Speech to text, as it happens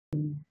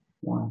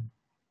One.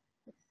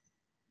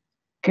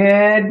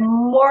 Good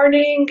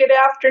morning, good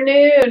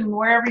afternoon,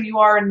 wherever you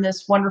are in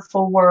this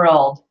wonderful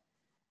world.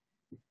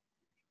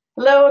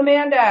 Hello,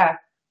 Amanda.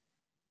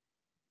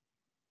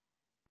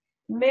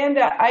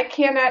 Amanda, I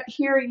cannot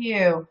hear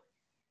you.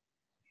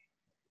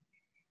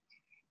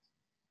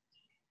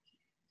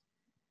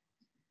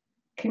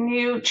 Can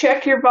you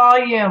check your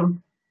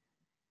volume?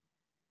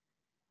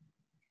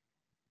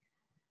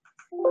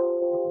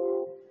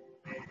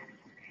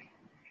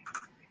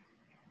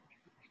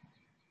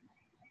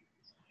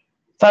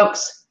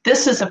 Folks,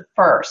 this is a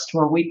first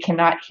where we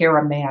cannot hear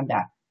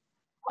Amanda.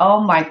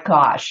 Oh my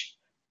gosh.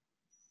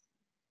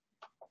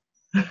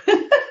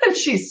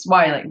 She's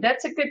smiling.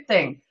 That's a good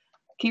thing.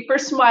 Keep her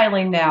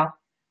smiling now.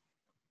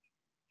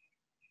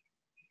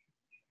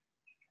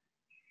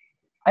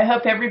 I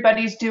hope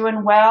everybody's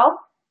doing well.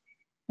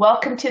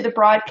 Welcome to the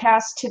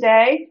broadcast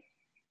today.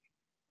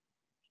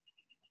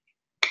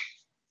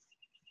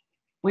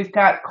 We've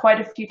got quite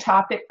a few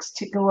topics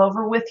to go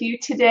over with you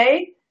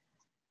today.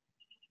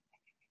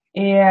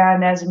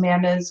 And as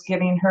Amanda's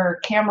getting her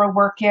camera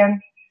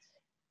working,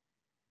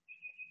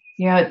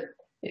 you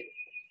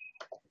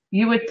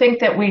would think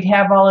that we'd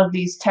have all of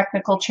these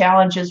technical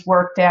challenges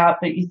worked out,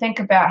 but you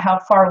think about how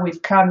far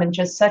we've come in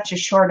just such a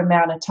short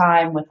amount of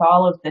time with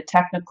all of the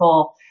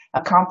technical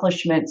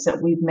accomplishments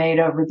that we've made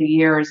over the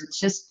years. It's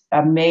just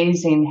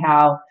amazing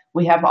how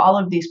we have all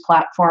of these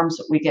platforms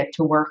that we get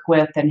to work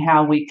with and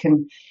how we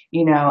can,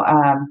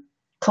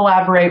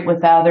 collaborate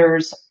with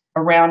others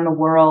around the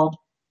world,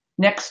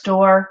 next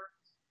door,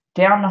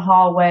 down the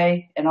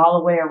hallway, and all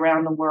the way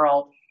around the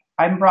world.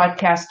 I'm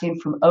broadcasting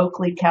from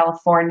Oakley,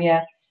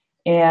 California,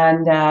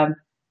 and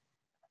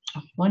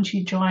once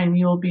you join,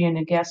 you'll be in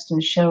a guest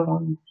and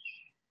show.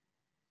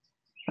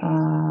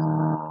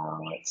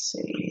 Let's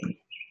see.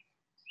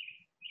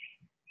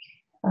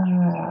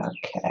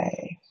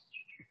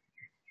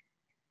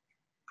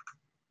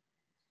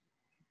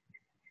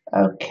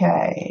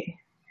 Okay.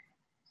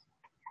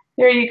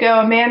 There you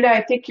go, Amanda.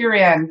 I think you're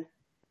in.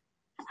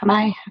 Am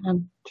I?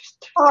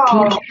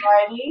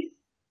 Alrighty.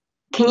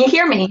 Can you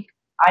hear me?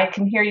 I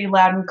can hear you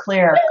loud and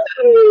clear.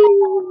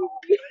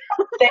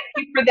 Thank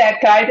you for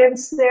that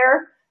guidance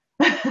there.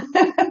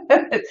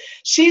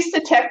 She's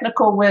the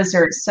technical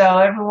wizard, so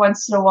every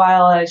once in a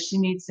while she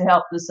needs to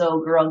help this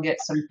old girl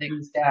get some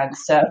things done.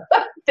 So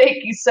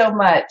thank you so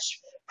much.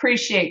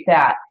 Appreciate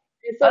that.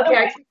 It's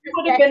okay.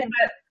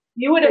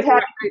 You would have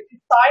had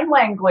sign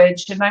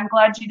language, and I'm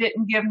glad you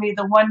didn't give me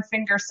the one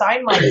finger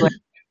sign language.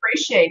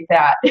 Appreciate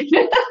that.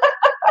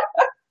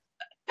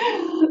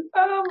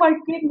 Oh my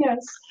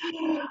goodness.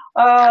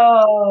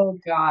 Oh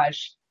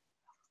gosh.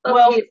 Okay,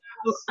 Well,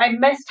 so I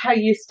missed how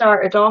you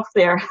started off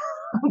there.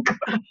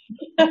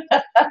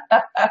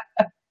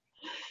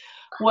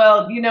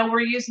 Well, we're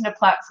using a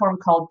platform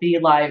called Be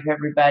Live,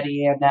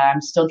 everybody, and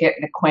I'm still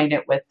getting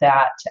acquainted with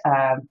that.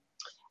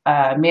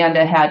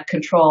 Amanda had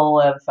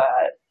control of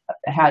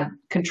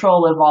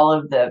all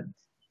of the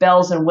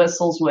bells and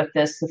whistles with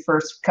this the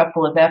first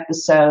couple of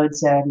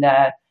episodes, and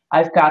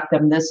I've got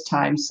them this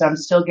time, so I'm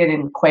still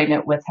getting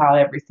acquainted with how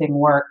everything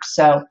works.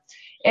 So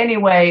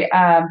anyway,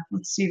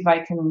 let's see if I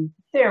can,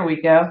 there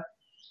we go,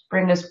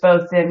 bring us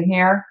both in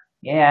here.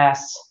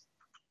 Yes,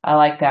 I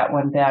like that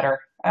one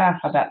better. How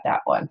about that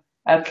one?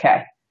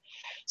 Okay.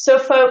 So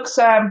folks,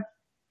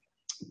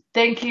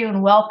 thank you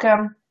and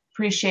welcome.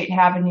 Appreciate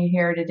having you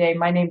here today.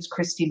 My name's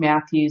Christy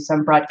Matthews.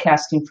 I'm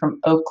broadcasting from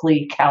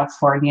Oakley,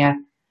 California.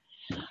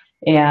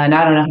 And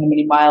I don't know how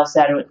many miles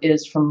that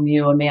is from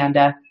you,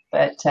 Amanda,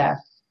 but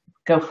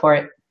go for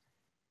it.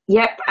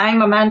 Yep,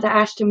 I'm Amanda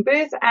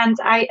Ashton-Booth, and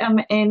I am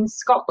in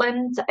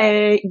Scotland,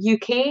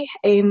 UK,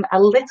 a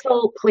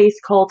little place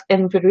called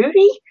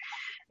Inverurie,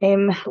 a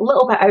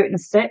little bit out in the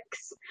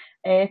sticks.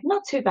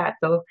 Not too bad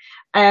though.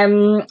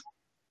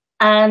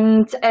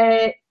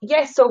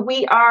 So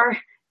we are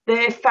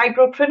the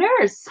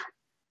FibroPreneurs.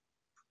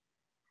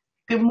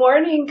 Good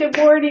morning. Good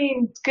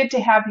morning. It's good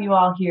to have you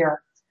all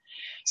here.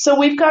 So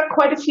we've got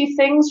quite a few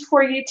things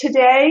for you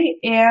today,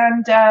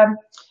 and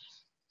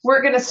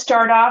we're going to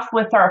start off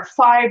with our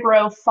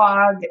fibro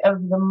fog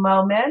of the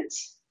moment,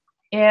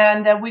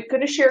 and we're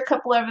going to share a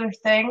couple other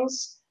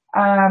things.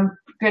 We're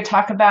going to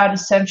talk about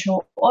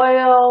essential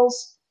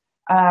oils,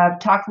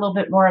 talk a little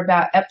bit more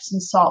about Epsom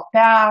Salt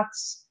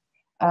Baths,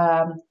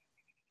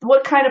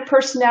 what kind of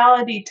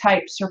personality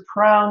types are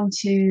prone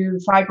to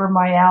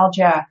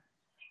fibromyalgia,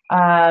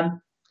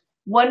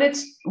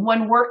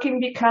 when working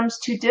becomes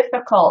too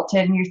difficult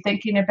and you're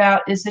thinking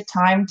about, is it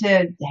time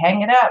to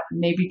hang it up,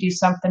 maybe do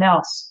something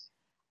else?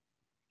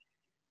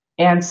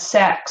 And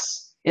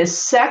sex. Is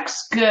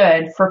sex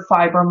good for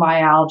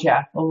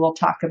fibromyalgia? Well, we'll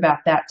talk about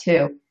that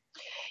too.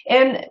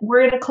 And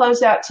we're going to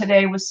close out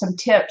today with some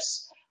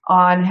tips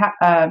on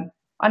how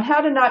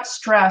to not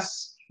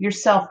stress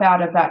yourself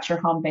out about your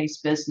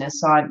home-based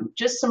business, on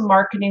just some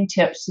marketing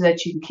tips so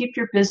that you can keep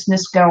your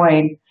business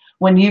going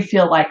when you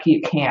feel like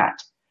you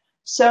can't.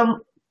 So,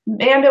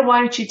 Amanda, why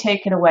don't you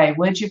take it away,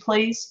 would you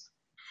please?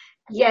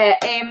 Yeah,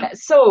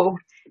 so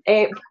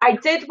I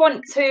did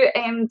want to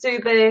do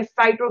the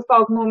fibro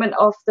fog moment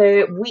of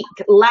the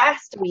week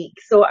last week,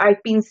 so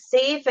I've been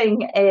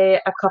saving a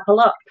couple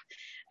up.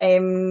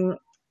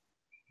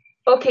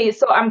 Okay,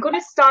 so I'm going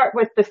to start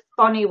with the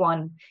funny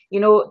one. You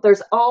know,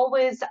 there's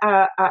always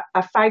a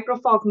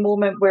fibro fog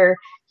moment where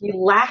you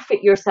laugh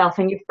at yourself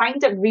and you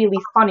find it really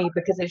funny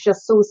because it's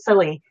just so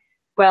silly.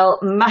 Well,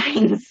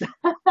 mine's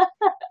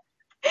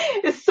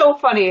it's so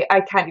funny,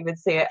 I can't even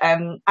say it.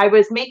 I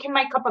was making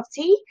my cup of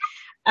tea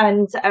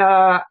and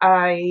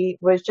I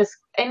was just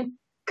in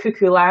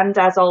cuckoo land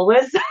as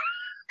always.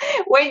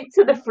 Went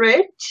to the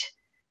fridge,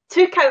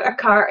 took out a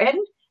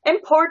carton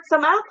and poured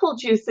some apple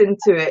juice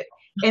into it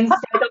instead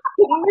of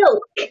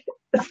milk.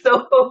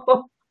 So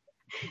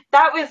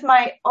that was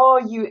my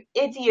 "oh you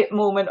idiot"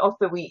 moment of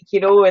the week, you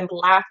know, and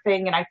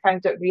laughing, and I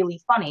found it really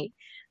funny.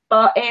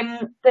 But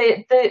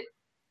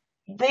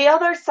the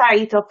other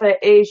side of it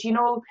is, you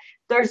know,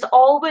 there's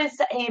always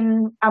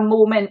a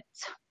moment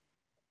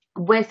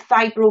with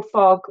fibro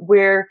fog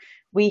where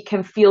we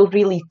can feel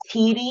really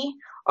teary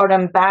or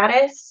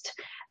embarrassed,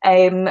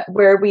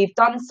 where we've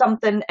done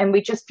something and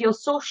we just feel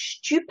so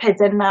stupid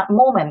in that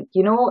moment,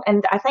 you know.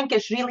 And I think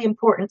it's really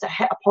important to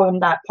hit upon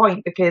that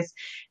point because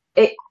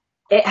it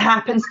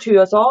happens to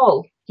us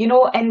all, you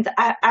know. And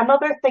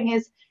another thing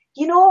is,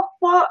 you know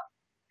what?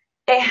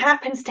 It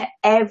happens to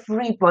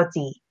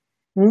everybody,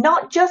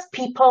 not just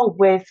people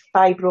with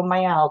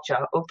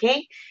fibromyalgia,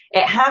 okay?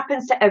 It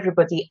happens to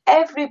everybody.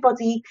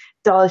 Everybody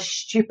does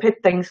stupid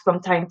things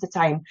from time to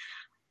time.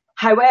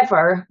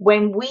 However,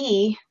 when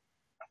we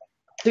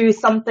do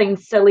something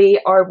silly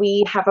or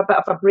we have a bit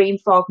of a brain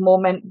fog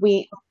moment,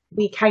 we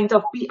kind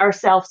of beat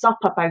ourselves up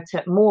about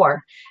it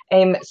more.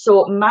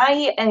 So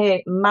my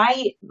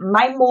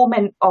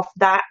moment of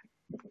that,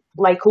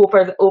 like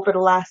over the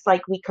last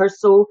like week or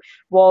so,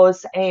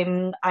 was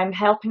I'm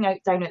helping out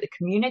down at the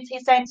community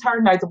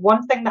centre. Now, the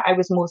one thing that I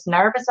was most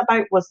nervous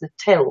about was the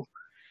till,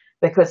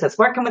 because it's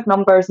working with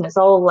numbers and it's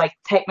all like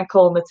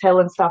technical and the till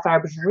and stuff. I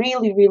was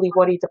really, really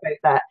worried about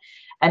that.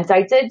 And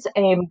I did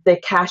the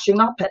cashing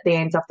up at the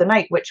end of the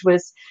night, which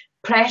was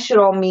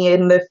pressure on me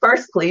in the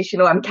first place. You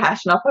know, I'm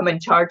cashing up, I'm in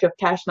charge of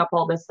cashing up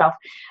all this stuff.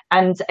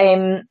 And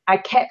I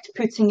kept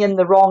putting in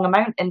the wrong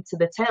amount into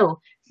the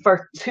till.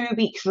 For 2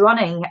 weeks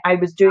running, I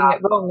was doing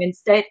it wrong.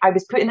 Instead, I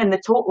was putting in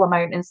the total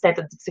amount instead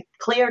of the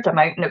declared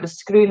amount, and it was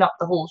screwing up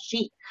the whole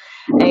sheet,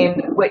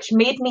 which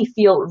made me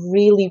feel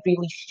really,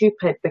 really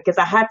stupid because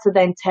I had to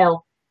then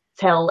tell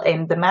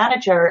the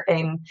manager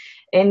in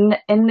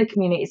the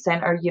community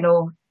centre, you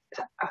know,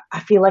 I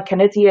feel like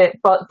an idiot.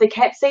 But they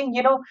kept saying,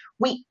 you know,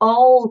 we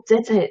all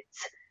did it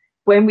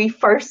when we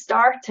first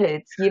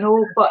started, you know.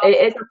 But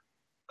it is a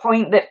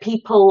point that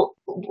people,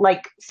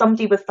 like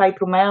somebody with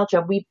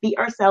fibromyalgia, we beat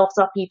ourselves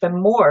up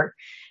even more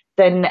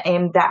than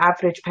the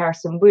average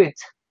person would.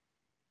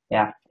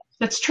 Yeah,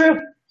 that's true.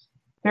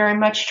 Very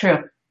much true.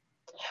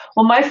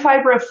 Well, my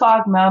fibro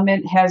fog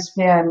moment has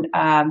been,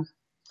 and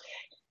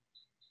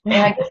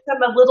I guess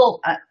I'm a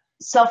little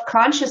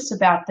self-conscious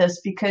about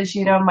this because,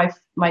 you know,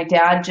 my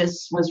dad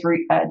just was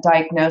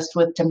diagnosed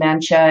with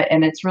dementia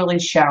and it's really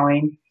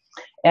showing.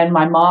 And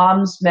my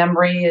mom's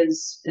memory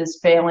is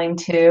failing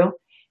too.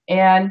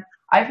 And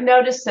I've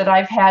noticed that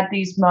I've had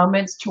these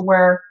moments to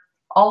where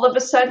all of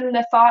a sudden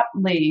the thought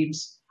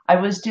leaves. I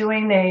was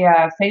doing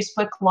a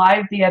Facebook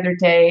Live the other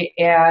day,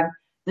 and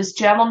this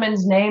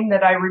gentleman's name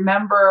that I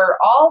remember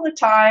all the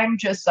time,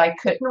 just I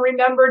couldn't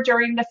remember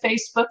during the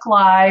Facebook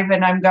Live,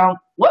 and I'm going,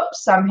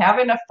 whoops, I'm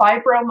having a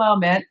fibro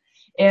moment.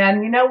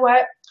 And you know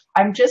what?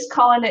 I'm just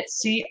calling it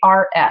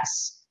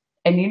CRS.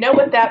 And you know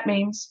what that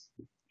means?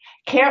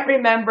 Can't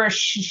remember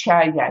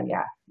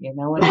yeah. You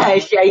know what I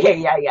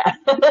mean? Yeah.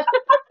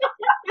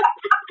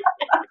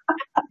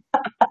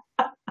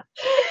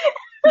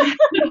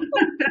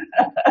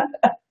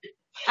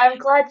 I'm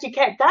glad you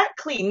kept that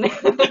clean.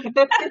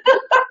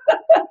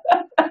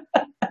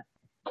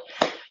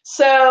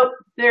 So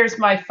there's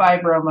my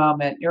fibro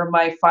moment, or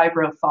my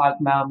fibro fog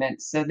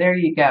moment. So there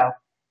you go.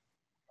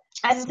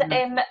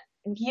 And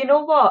you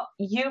know what?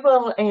 You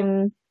will,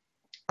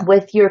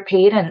 with your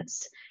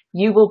parents,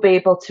 you will be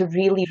able to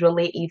really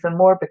relate even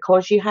more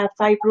because you have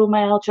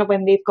fibromyalgia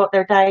when they've got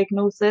their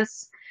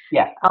diagnosis.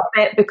 Yeah. I'll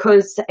bet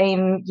because,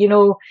 you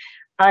know,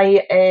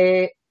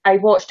 I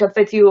watched a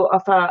video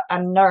of a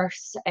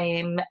nurse,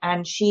 and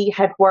she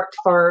had worked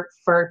for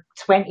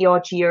 20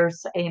 odd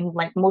years,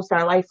 like most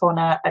of her life, on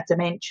a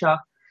dementia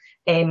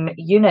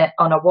unit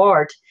on a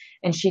ward.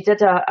 And she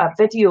did a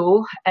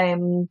video,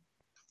 and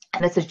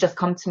this has just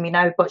come to me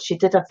now, but she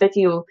did a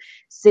video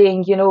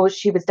saying, you know,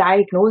 she was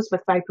diagnosed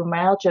with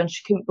fibromyalgia and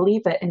she couldn't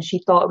believe it. And she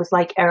thought it was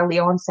like early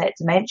onset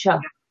dementia.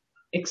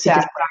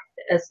 Exactly.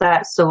 As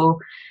that. So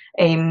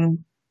you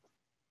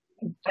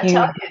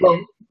will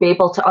be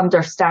able to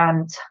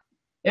understand.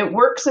 It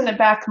works in the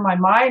back of my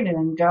mind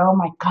and go, oh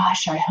my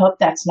gosh, I hope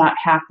that's not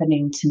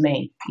happening to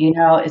me. You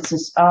know, it's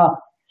just, oh.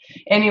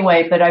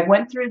 Anyway, but I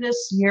went through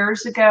this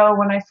years ago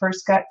when I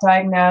first got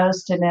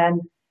diagnosed, and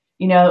then,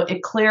 you know,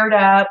 it cleared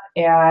up.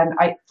 And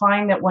I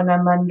find that when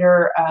I'm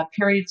under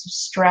periods of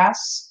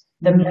stress,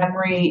 the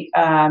memory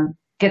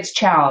gets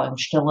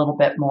challenged a little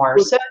bit more.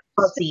 So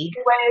that's the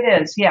way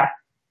it is. Yeah,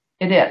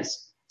 it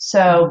is.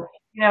 So,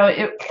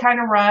 it kind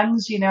of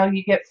runs, you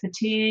get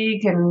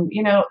fatigue and,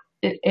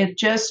 it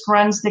just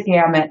runs the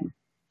gamut.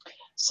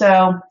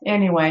 So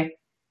anyway,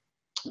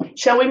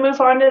 shall we move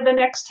on to the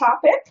next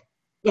topic?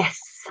 Yes.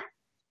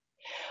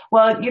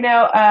 Well,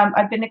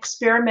 I've been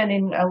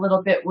experimenting a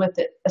little bit with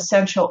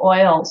essential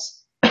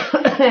oils.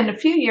 And a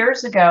few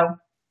years ago,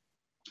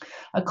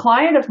 a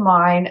client of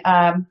mine,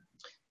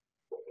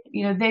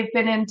 they've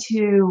been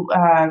into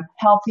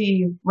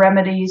healthy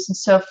remedies and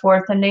so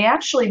forth, and they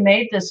actually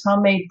made this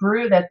homemade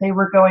brew that they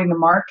were going to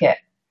market.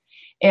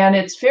 And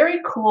it's very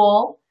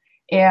cool.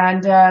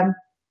 And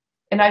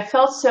I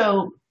felt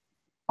so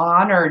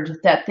honored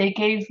that they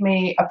gave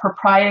me a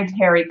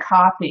proprietary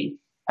copy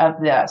of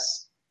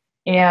this.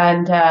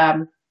 And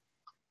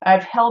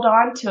I've held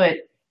on to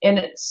it. And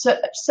it's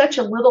such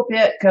a little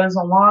bit goes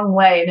a long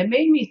way. And it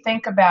made me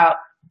think about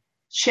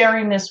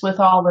sharing this with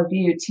all of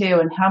you too,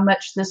 and how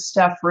much this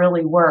stuff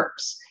really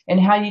works and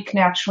how you can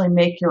actually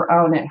make your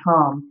own at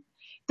home.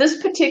 This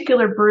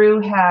particular brew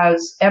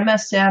has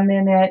MSM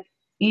in it,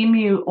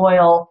 emu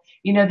oil.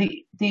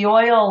 The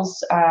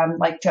oils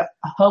like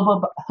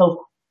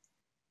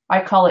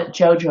I call it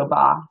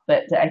jojoba,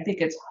 but I think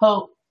it's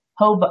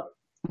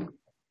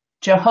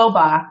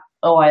jojoba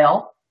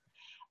oil.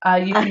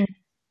 You can use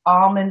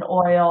almond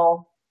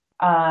oil.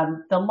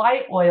 The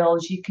light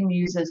oils you can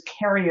use as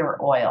carrier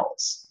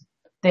oils.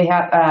 They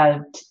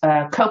have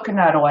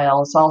coconut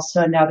oil is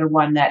also another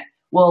one that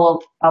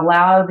will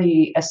allow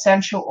the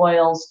essential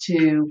oils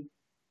to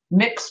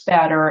mix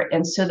better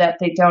and so that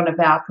they don't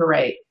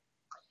evaporate.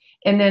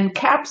 And then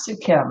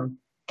capsicum.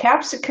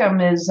 Capsicum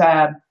is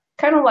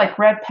kind of like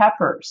red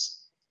peppers,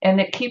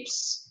 and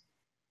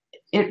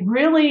it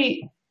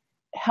really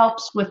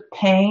helps with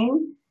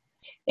pain.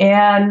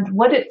 And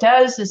what it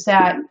does is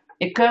that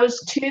it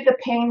goes to the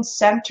pain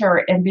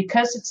center, and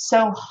because it's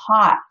so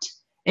hot,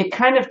 it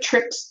kind of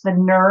tricks the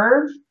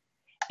nerve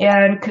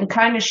and can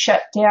kind of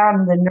shut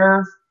down the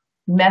nerve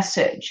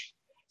message.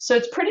 So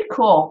it's pretty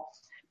cool.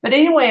 But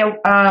anyway,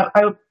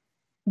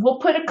 we'll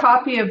put a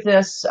copy of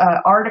this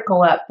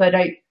article up, but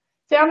I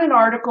found an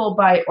article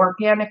by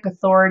Organic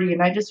Authority,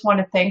 and I just want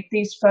to thank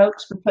these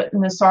folks for putting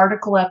this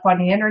article up on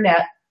the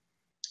internet.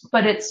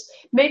 But it's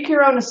make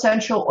your own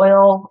essential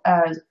oil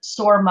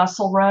sore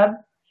muscle rub.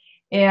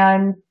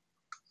 And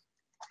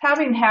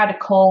having had a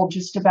cold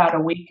just about a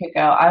week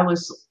ago,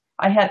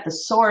 I had the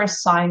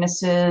sorest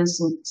sinuses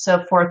and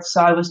so forth,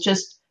 so I was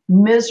just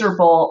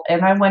miserable,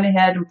 and I went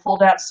ahead and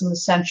pulled out some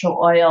essential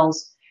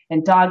oils,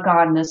 and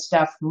doggone, this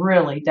stuff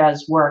really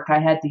does work. I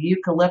had the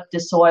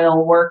eucalyptus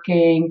oil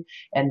working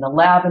and the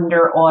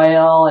lavender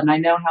oil, and I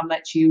know how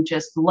much you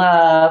just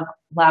love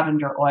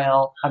lavender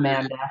oil,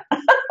 Amanda.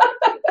 But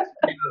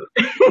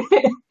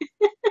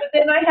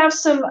then I have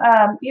some,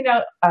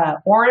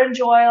 orange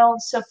oil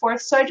and so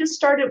forth, so I just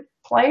started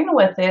playing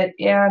with it,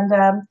 and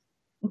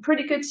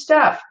pretty good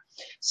stuff.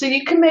 So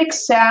you can make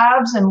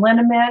salves and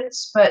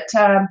liniments, but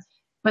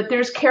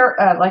there's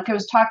like I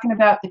was talking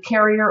about, the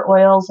carrier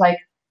oils like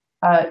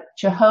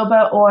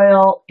jojoba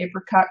oil,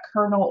 apricot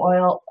kernel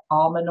oil,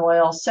 almond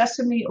oil,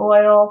 sesame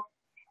oil,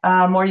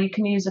 or you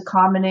can use a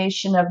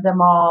combination of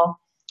them all.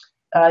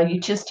 You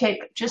just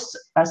take just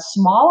a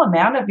small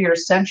amount of your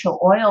essential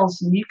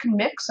oils, and you can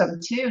mix them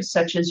too,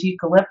 such as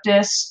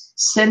eucalyptus,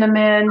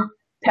 cinnamon,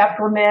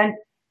 peppermint,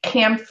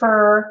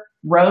 camphor,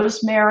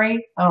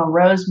 rosemary. Oh,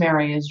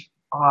 rosemary is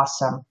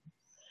awesome.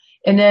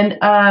 And then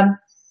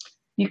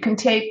you can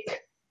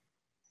take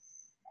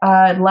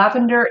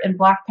lavender and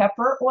black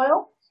pepper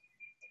oil.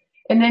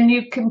 And then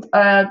you can,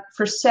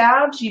 for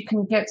salves, you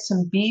can get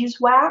some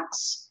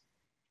beeswax.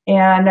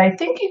 And I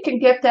think you can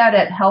get that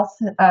at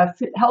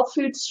health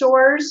food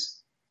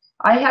stores.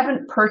 I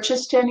haven't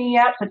purchased any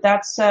yet, but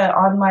that's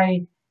on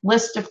my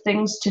list of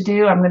things to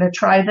do. I'm going to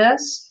try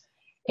this.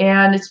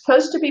 And it's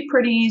supposed to be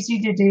pretty easy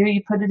to do.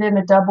 You put it in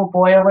a double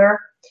boiler,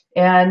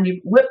 and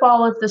you whip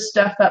all of this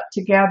stuff up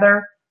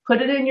together,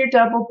 put it in your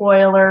double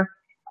boiler,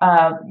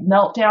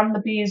 melt down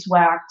the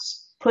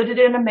beeswax, put it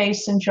in a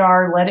mason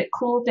jar, let it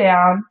cool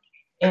down,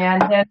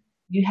 and then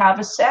you have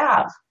a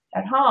salve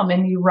at home,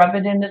 and you rub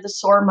it into the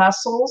sore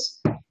muscles.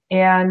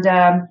 And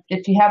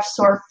if you have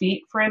sore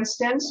feet, for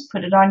instance,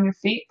 put it on your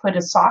feet, put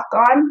a sock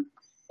on,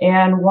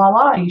 and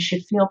voila, you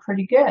should feel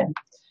pretty good.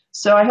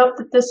 So I hope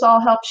that this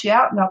all helps you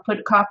out, and I'll put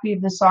a copy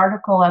of this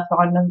article up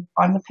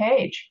on the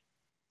page,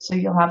 so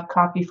you'll have a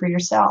copy for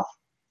yourself.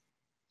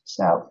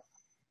 So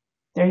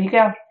there you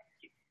go.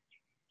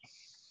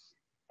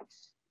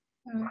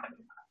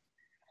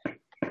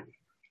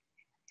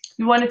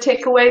 You want to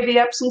take away the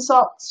Epsom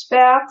Salt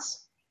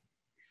Baths?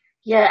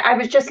 Yeah, I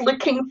was just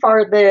looking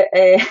for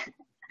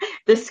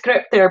the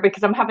script there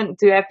because I'm having to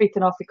do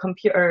everything off the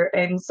computer.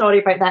 Sorry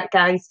about that,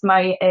 guys.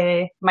 My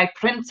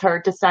printer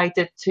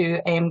decided to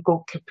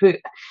go kaput,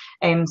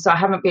 so I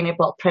haven't been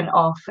able to print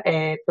off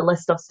the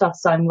list of stuff.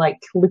 So I'm like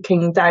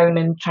looking down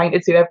and trying to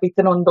do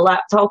everything on the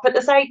laptop at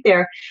the side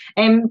there.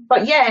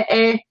 But yeah,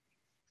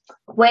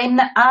 When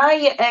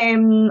I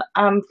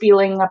am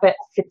feeling a bit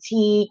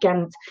fatigued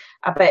and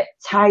a bit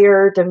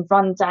tired and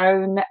run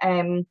down,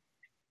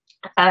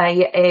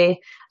 I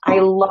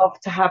love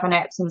to have an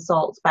Epsom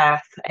salt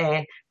bath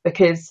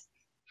because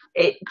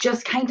it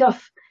just kind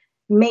of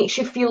makes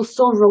you feel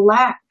so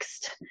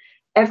relaxed.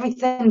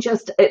 Everything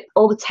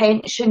all the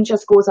tension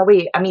just goes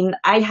away. I mean,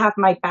 I have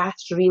my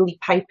baths really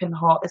piping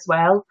hot as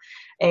well.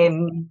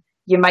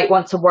 You might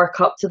want to work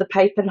up to the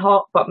piping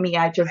hot, but me,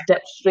 I just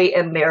dip straight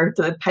in there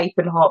to the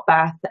piping hot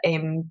bath.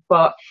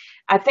 But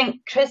I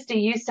think, Christy,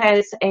 you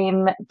says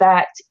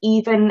that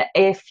even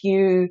if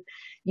you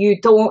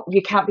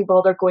can't be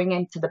bothered going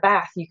into the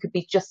bath, you could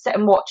be just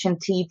sitting watching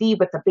TV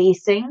with a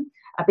basin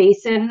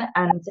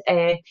and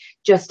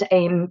just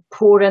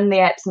pouring the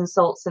Epsom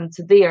salts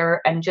into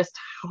there and just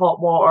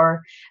hot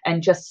water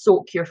and just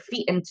soak your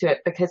feet into it,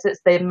 because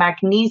it's the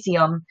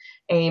magnesium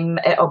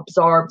it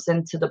absorbs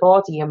into the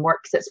body and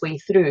works its way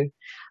through.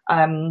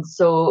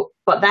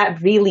 But that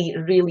really,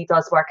 really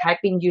does work. I've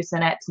been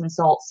using Epsom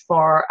salts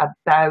for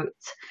about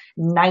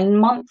 9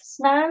 months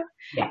now.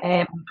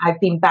 Yeah. I've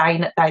been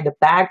buying it by the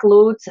bag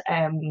load.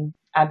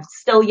 I'm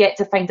still yet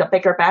to find a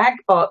bigger bag,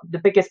 but the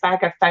biggest bag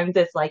I've found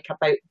is like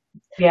about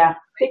that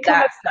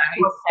size.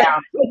 4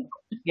 pounds.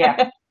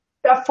 Yeah,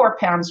 about 4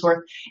 pounds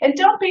worth. And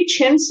don't be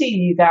chintzy,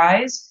 you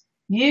guys.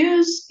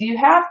 You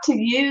have to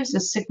use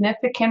a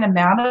significant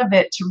amount of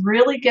it to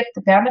really get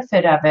the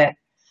benefit of it.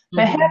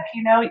 But heck,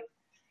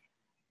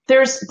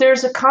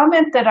 there's a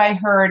comment that I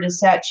heard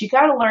is that you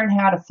got to learn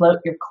how to float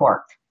your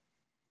cork.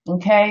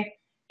 Okay,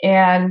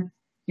 and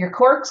your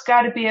cork's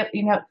got to be,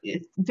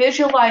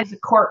 visualize a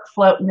cork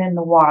floating in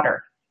the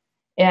water.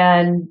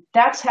 And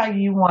that's how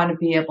you want to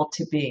be able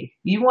to be.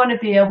 You want to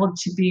be able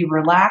to be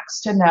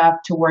relaxed enough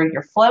to where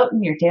you're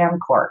floating your damn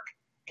cork.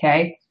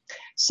 Okay.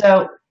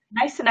 So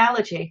nice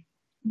analogy.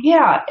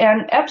 Yeah.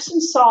 And Epsom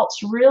salts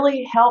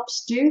really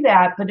helps do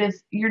that. But if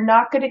you're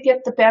not going to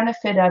get the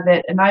benefit of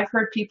it, and I've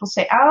heard people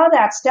say, oh,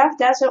 that stuff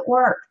doesn't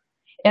work.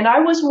 And I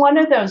was one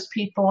of those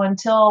people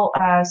until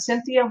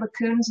Cynthia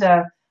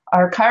Lacunza,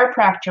 our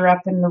chiropractor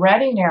up in the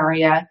Reading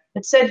area,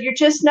 that said, you're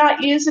just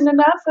not using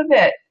enough of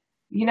it.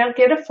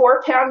 Get a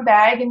 4-pound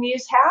bag and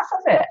use half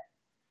of it.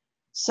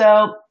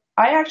 So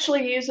I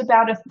actually use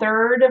about a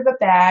third of a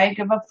bag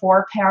of a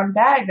 4-pound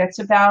bag. That's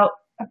about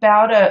a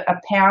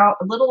pound,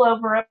 a little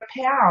over a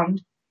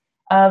pound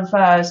of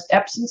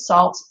Epsom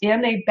salts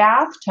in a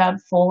bathtub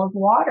full of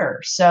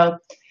water. So,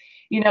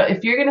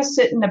 if you're going to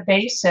sit in a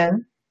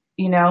basin,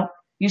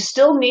 you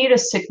still need a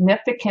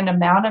significant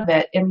amount of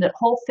it. And the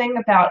whole thing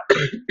about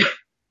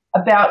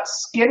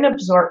skin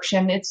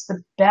absorption, it's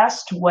the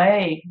best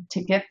way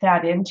to get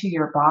that into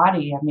your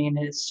body. I mean,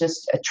 it's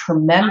just a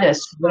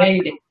tremendous way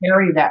to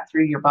carry that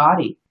through your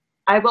body.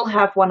 I will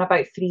have one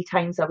about 3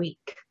 times a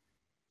week.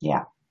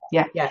 Yeah.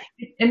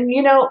 And,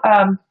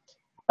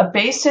 a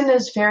basin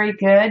is very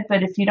good,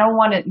 but if you don't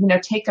want to,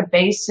 take a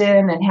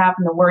basin and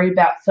having to worry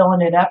about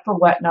filling it up or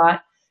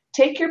whatnot,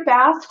 take your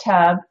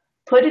bathtub,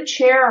 put a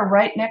chair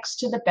right next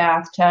to the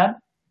bathtub,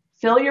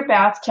 fill your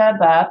bathtub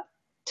up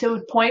to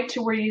a point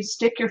to where you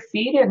stick your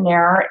feet in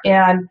there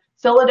and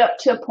fill it up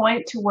to a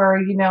point to where,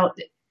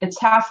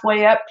 it's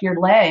halfway up your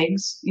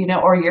legs,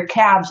 or your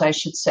calves, I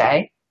should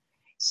say,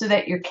 so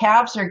that your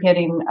calves are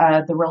getting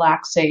the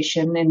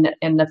relaxation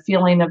and the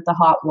feeling of the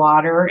hot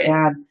water,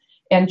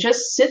 and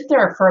just sit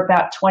there for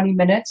about 20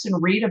 minutes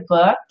and read a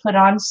book, put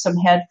on some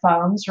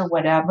headphones or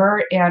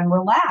whatever, and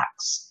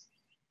relax.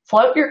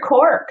 Float your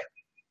cork.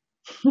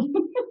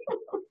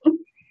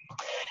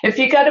 If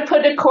you got to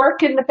put a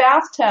cork in the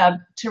bathtub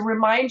to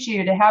remind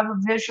you to have a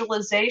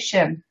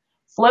visualization,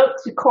 float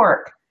the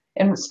cork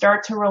and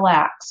start to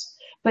relax.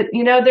 But,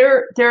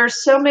 there are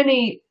so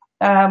many,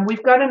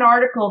 we've got an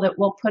article that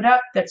we'll put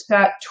up that's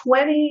got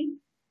 20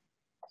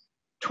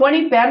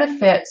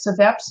 benefits of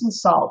Epsom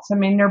salts. I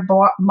mean, they're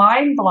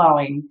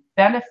mind-blowing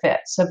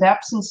benefits of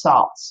Epsom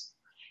salts.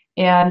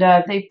 And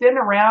they've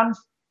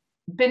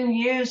been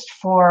used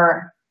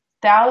for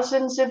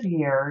thousands of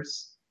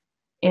years.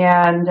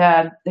 And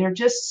they're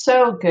just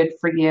so good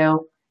for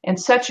you and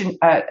such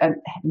a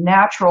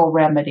natural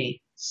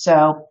remedy.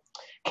 So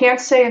can't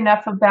say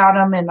enough about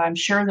them, and I'm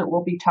sure that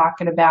we'll be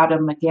talking about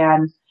them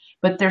again.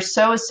 But they're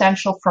so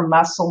essential for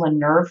muscle and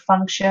nerve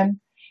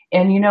function.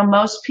 And,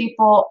 most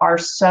people are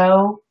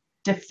so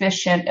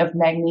deficient of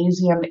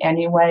magnesium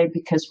anyway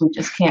because we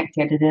just can't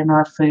get it in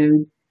our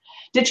food.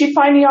 Did you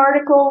find the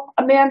article,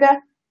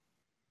 Amanda?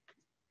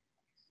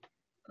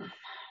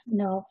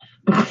 No.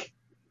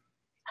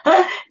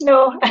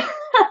 No.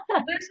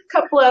 There's a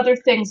couple other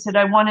things that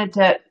I wanted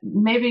to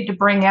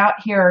bring out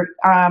here.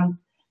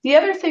 The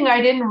other thing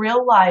I didn't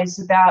realize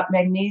about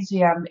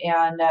magnesium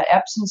and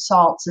Epsom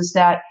salts is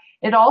that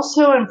it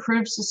also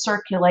improves the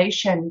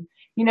circulation.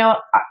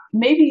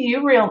 Maybe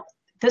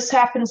this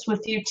happens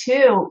with you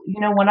too.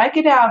 When I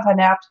get out of an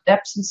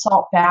Epsom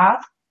salt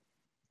bath,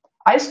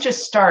 I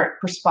just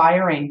start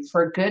perspiring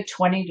for a good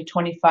 20 to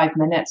 25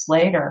 minutes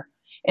later.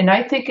 And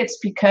I think it's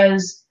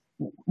because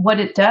what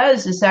it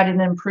does is that it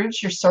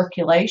improves your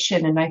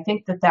circulation. And I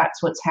think that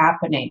that's what's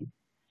happening.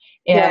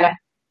 And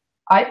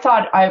I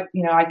thought I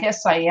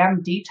guess I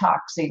am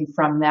detoxing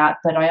from that,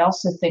 but I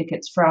also think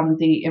it's from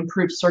the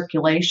improved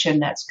circulation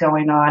that's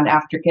going on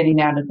after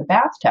getting out of the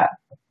bathtub.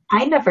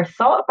 I never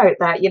thought about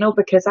that,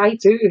 because I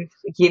do,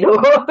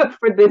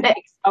 for the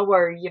next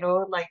hour,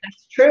 like,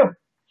 That's true. And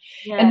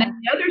yeah. then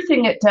the other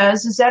thing it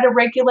does is that it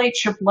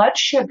regulates your blood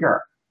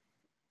sugar.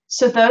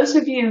 So those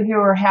of you who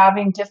are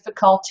having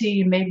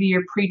difficulty, maybe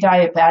you're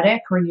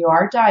pre-diabetic or you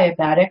are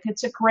diabetic,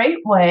 it's a great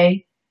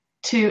way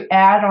to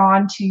add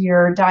on to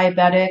your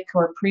diabetic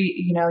or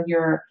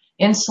your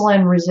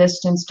insulin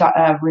resistance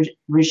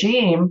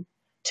regime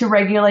to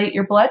regulate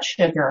your blood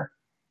sugar.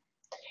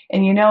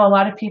 And a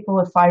lot of people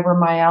with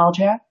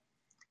fibromyalgia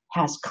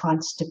has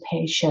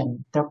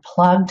constipation. They're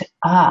plugged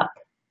up.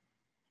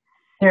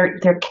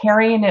 They're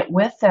carrying it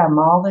with them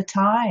all the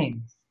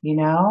time,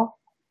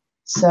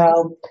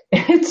 So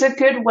it's a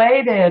good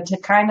way to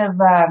kind of,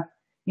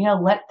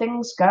 let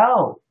things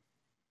go.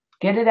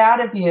 Get it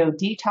out of you.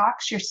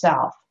 Detox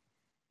yourself.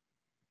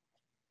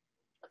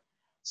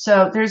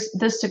 So this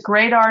is a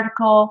great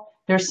article.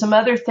 There's some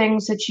other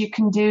things that you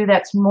can do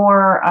that's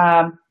more,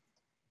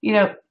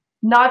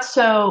 not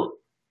so,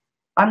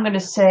 I'm going to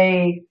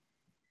say.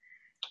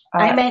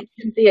 I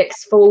mentioned the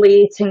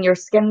exfoliating your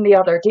skin the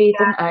other day,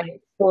 didn't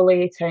I?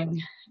 Exfoliating.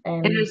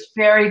 It is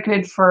very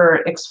good for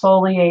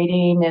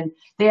exfoliating, and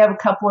they have a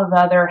couple of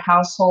other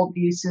household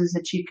uses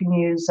that you can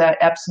use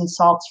Epsom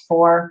salts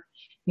for.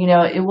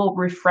 It will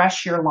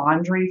refresh your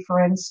laundry,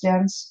 for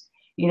instance.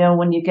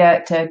 When you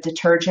get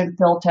detergent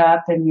built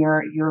up in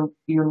your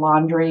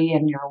laundry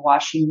and your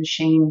washing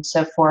machine and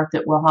so forth,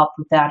 it will help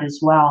with that as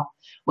well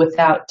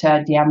without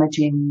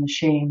damaging the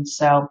machine.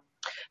 So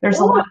there's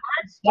a lot of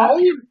stuff.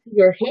 Volume to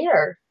your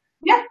hair.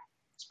 Yeah,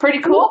 it's pretty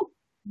cool.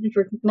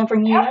 Never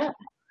knew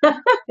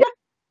that.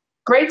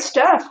 Great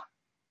stuff.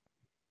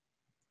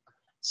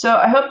 So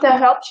I hope that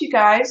helped you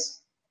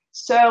guys.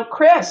 So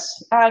Chris,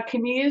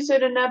 can you use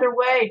it another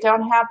way?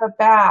 Don't have a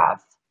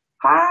bath.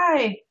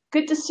 Hi,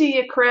 good to see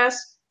you, Chris.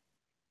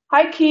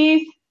 Hi,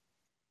 Keith.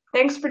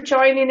 Thanks for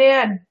joining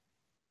in.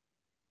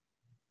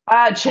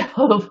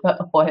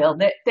 Jojoba oil.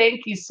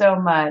 Thank you so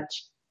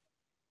much.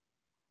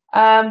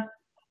 Can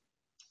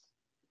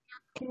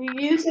you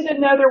use it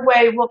another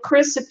way? Well,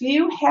 Chris, if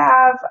you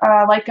have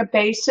like a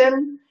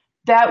basin,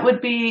 that would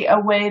be a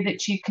way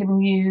that you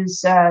can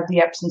use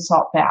the Epsom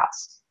Salt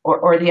Baths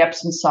or the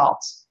Epsom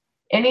salts.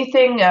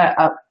 Anything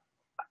that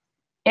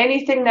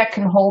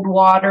can hold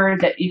water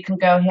that you can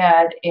go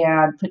ahead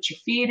and put your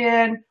feet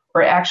in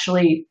or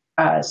actually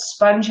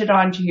sponge it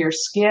onto your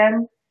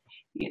skin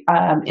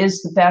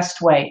is the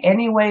best way.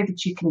 Any way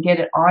that you can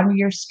get it onto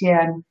your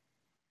skin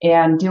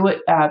and do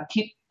it,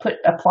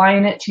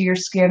 applying it to your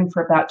skin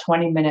for about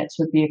 20 minutes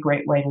would be a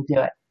great way to do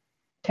it.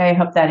 Okay, I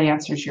hope that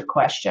answers your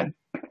question.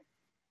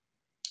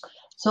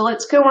 So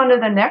let's go on to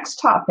the next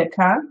topic,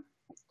 huh?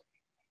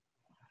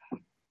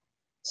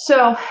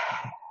 So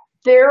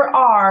there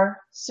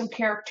are some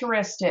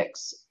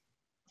characteristics,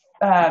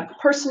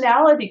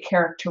 personality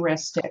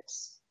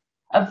characteristics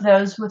of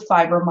those with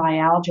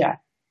fibromyalgia.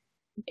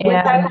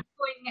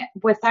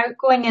 Without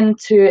going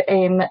into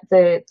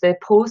the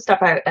post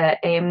about it,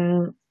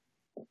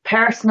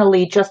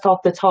 personally, just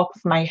off the top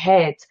of my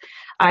head,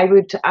 I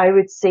would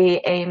say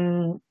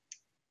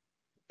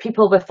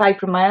people with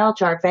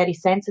fibromyalgia are very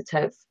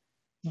sensitive.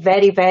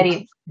 Very,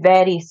 very,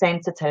 very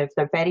sensitive.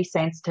 They're very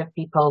sensitive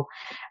people.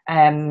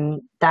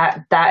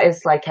 That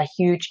is like a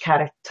huge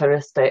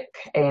characteristic.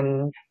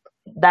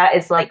 That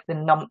is like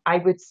I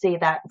would say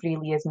that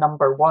really is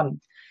number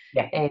one.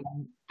 Yeah.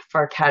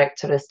 For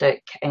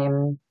characteristic.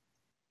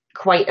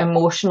 Quite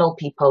emotional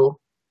people.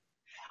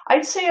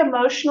 I'd say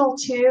emotional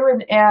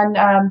too,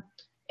 and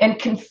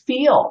can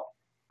feel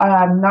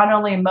not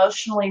only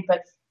emotionally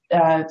but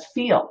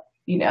feel.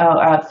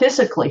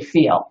 Physically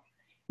feel.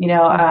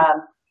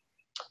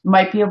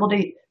 Might be able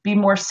to be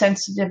more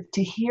sensitive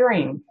to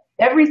hearing.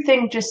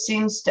 Everything just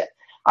seems to,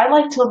 I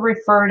like to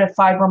refer to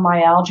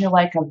fibromyalgia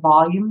like a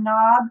volume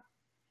knob.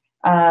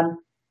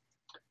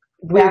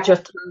 We're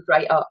just turned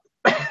right up.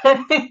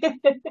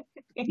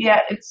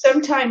 Yeah, it's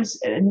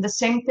sometimes, and the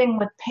same thing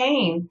with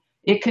pain,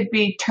 it could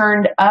be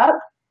turned up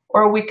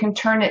or we can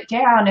turn it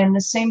down. And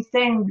the same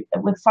thing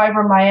with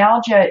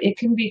fibromyalgia, it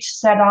can be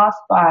set off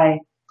by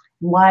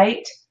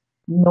light,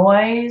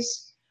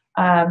 noise.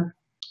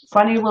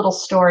 Funny little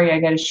story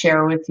I got to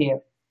share with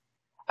you.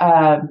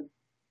 I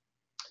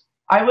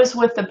was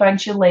with a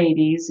bunch of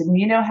ladies, and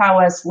you know how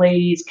us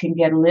ladies can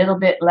get a little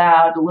bit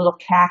loud, a little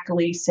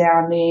cackly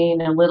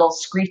sounding, a little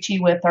screechy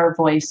with our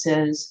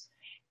voices.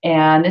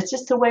 And it's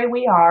just the way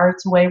we are.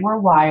 It's the way we're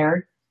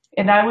wired.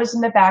 And I was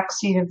in the back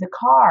seat of the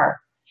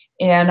car,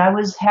 and I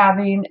was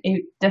having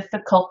a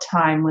difficult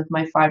time with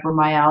my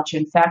fibromyalgia.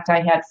 In fact, I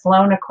had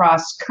flown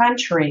across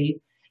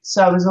country,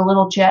 so I was a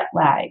little jet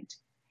lagged.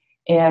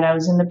 And I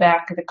was in the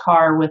back of the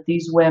car with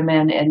these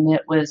women, and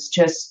it was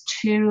just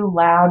too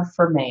loud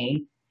for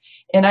me.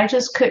 And I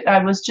felt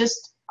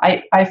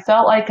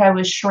like I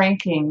was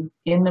shrinking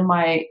into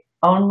my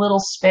own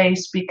little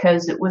space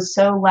because it was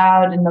so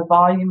loud and the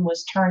volume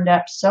was turned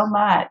up so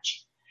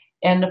much.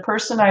 And the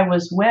person I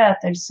was with,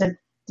 I said,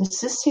 does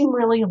this seem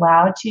really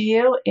loud to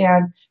you?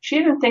 And she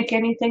didn't think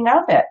anything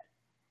of it.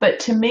 But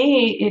to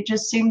me, it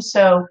just seemed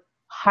so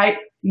hyper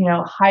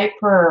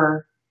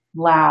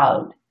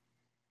loud.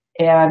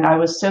 And I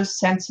was so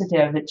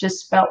sensitive. It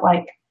just felt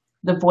like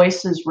the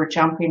voices were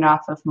jumping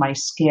off of my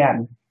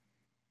skin.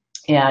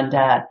 And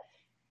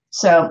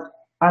so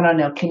I don't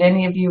know. Can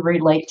any of you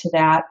relate to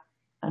that?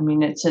 I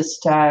mean, it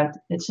just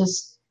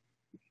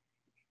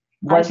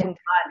wasn't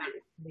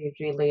fun.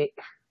 Relate.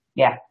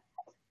 Yeah.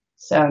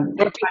 So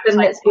everything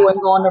that's going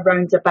on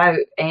around about,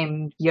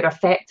 you're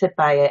affected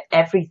by it.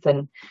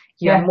 Everything.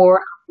 You're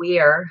more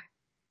aware.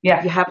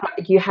 Yeah.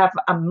 You have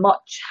a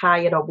much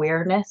higher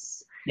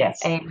awareness.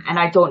 Yes. And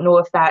I don't know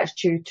if that's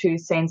due to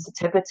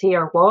sensitivity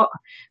or what,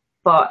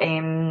 but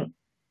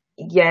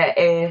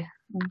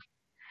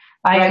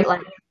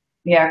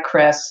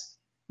Chris,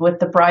 with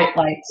the bright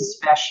lights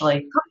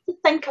especially. Come to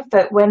think of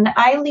it, when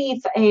I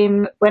leave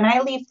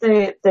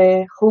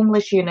the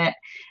homeless unit,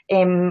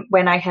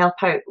 when I help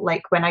out,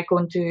 like when I go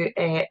and do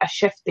a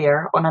shift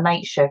there on a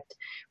night shift,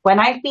 when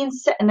I've been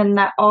sitting in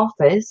that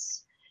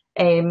office,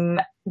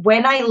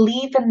 when I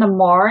leave in the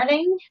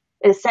morning,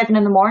 at 7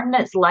 in the morning,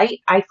 it's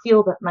light, I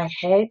feel that my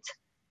head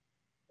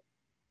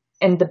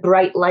and the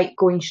bright light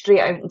going straight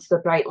out into the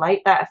bright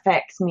light, that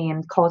affects me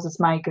and causes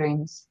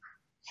migraines.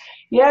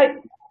 Yeah,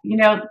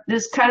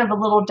 this is kind of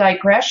a little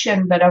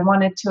digression, but I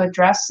wanted to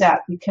address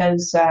that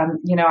because,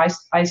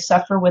 I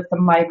suffer with the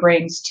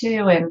migraines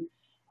too. And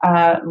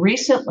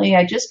recently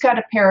I just got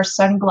a pair of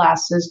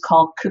sunglasses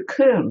called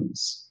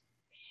Cocoons.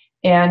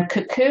 And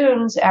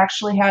Cocoons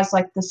actually has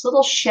like this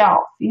little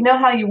shelf. You know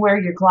how you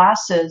wear your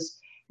glasses?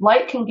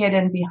 Light can get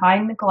in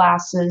behind the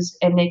glasses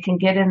and they can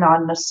get in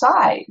on the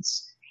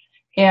sides.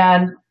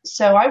 And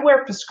so I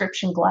wear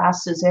prescription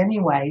glasses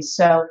anyway.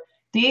 So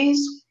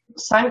these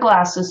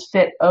sunglasses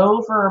fit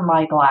over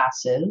my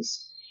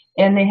glasses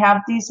and they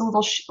have these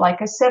little,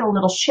 like I said, a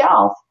little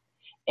shelf.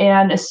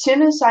 And as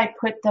soon as I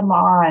put them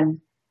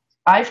on,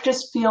 I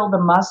just feel the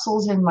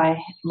muscles in my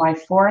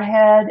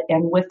forehead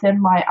and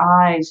within my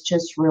eyes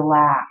just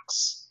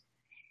relax.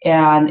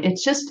 And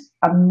it's just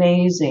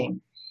amazing.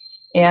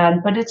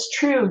 But it's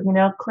true,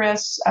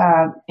 Chris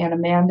and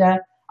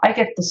Amanda, I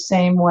get the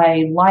same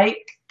way. Light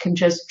can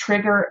just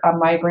trigger a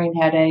migraine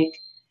headache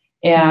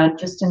and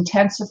just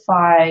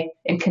intensify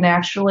and can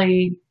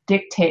actually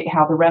dictate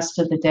how the rest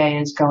of the day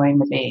is going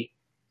to be.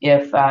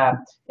 If I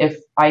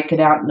get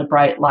out in the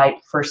bright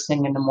light first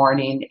thing in the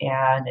morning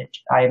and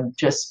I'm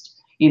just,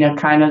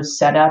 kind of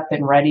set up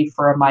and ready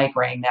for a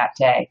migraine that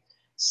day.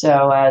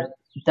 So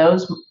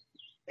those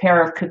pair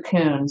of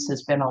Cocoons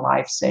has been a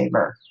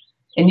lifesaver.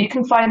 And you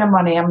can find them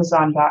on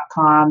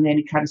Amazon.com,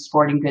 any kind of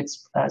sporting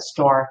goods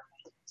store.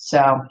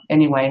 So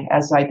anyway,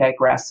 as I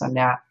digress on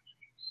that.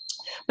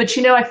 But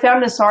I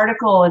found this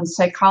article in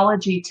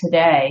Psychology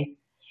Today,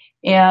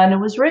 and it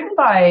was written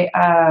by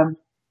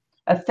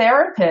a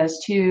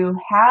therapist who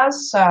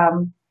has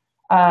some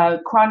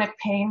chronic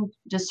pain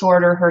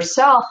disorder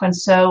herself. And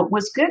so it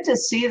was good to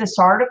see this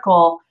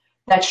article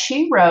that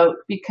she wrote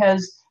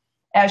because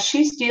as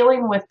she's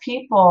dealing with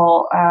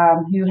people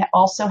who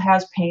also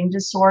has pain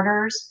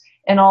disorders,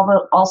 and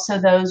also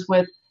those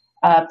with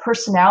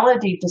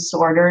personality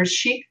disorders,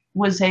 she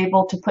was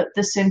able to put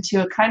this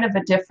into a kind of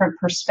a different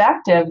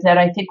perspective that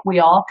I think we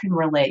all can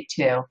relate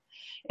to.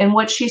 And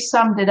what she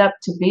summed it up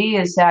to be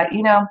is that,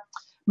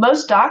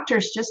 most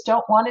doctors just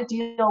don't want to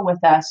deal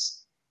with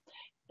us.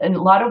 In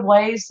a lot of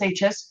ways, they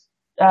just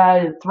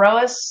throw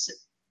us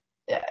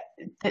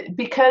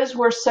because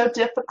we're so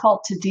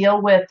difficult to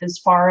deal with as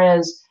far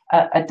as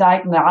a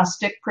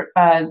diagnostic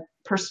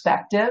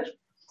perspective.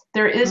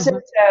 There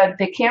isn't,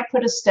 they can't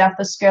put a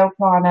stethoscope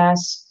on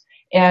us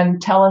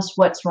and tell us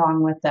what's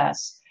wrong with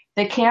us.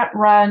 They can't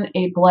run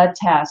a blood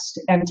test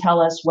and tell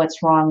us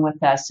what's wrong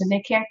with us. And they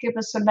can't give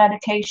us a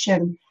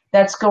medication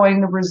that's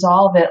going to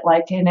resolve it,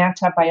 like an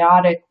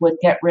antibiotic would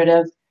get rid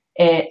of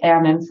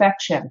an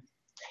infection.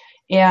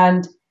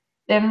 And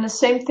then the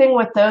same thing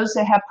with those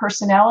that have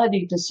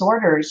personality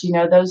disorders.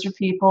 Those are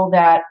people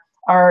that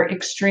are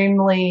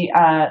extremely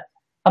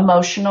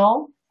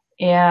emotional,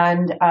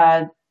 and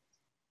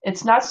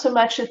it's not so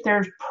much that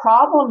there's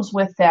problems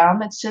with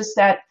them. It's just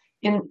that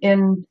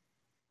in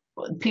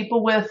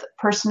people with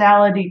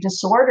personality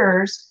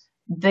disorders,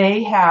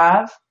 they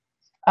have,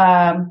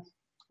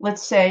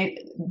 let's say,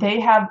 they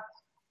have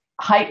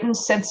heightened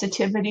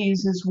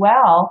sensitivities as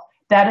well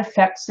that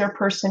affects their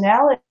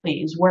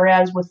personalities.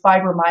 Whereas with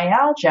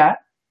fibromyalgia,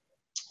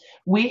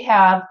 we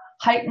have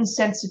heightened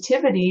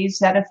sensitivities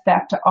that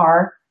affect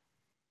our,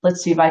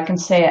 let's see if I can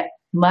say it,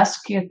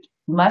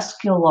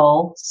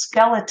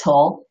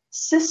 musculoskeletal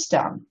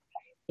system.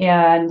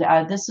 And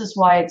this is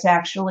why it's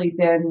actually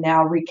been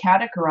now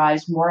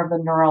recategorized more of a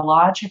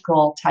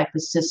neurological type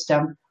of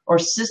system or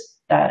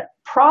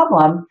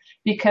problem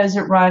because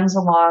it runs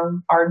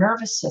along our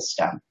nervous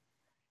system.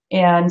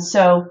 And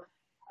so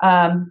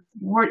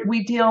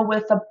we deal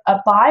with a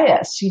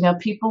bias.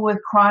 People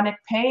with chronic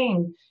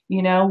pain,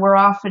 we're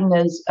often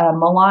as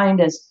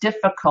maligned as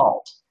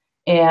difficult.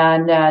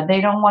 And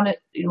they don't want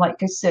to,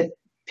 like I said,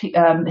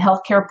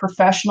 healthcare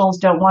professionals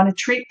don't want to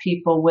treat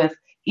people with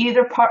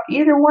either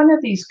one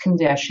of these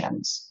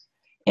conditions.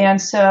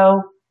 And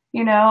so,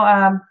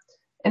 and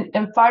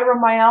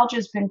fibromyalgia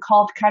has been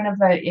called kind of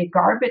a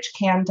garbage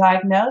can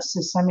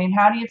diagnosis. I mean,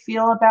 how do you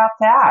feel about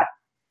that?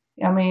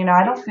 I mean,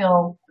 I don't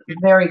feel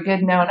very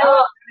good knowing,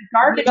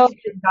 garbage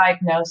can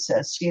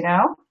diagnosis,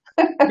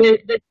 The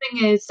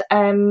thing is,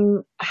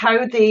 how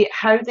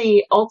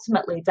they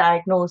ultimately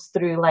diagnose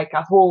through like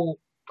a whole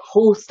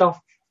host of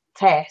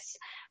tests,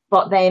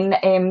 but then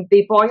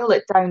they boil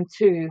it down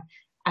to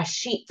a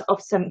sheet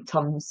of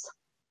symptoms.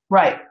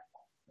 Right.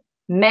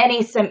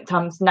 Many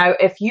symptoms. Now,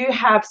 if you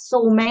have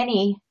so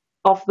many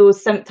of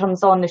those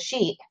symptoms on the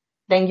sheet,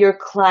 then you're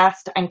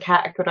classed and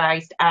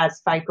categorized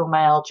as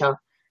fibromyalgia.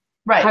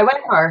 Right.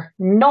 However,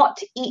 not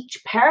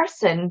each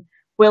person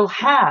will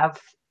have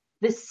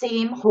the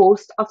same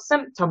host of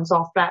symptoms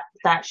off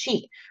that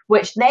sheet,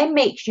 which then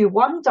makes you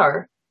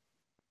wonder,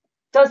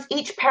 does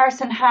each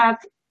person have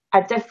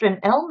a different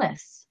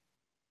illness?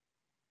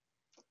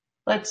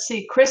 Let's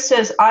see. Chris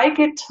says, I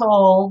get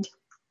told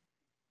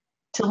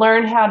to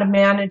learn how to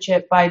manage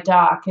it by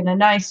doc in a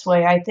nice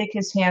way. I think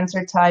his hands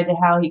are tied to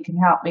how he can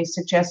help me.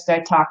 Suggest I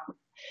talk.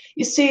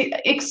 You see,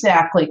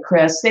 exactly,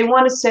 Chris. They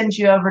want to send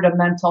you over to a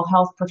mental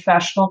health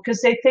professional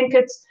because they think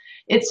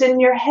it's in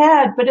your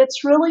head, but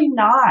it's really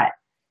not.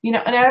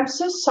 And I'm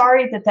so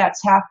sorry that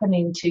that's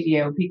happening to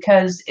you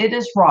because it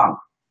is wrong.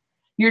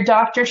 Your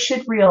doctor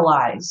should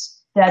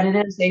realize that it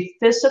is a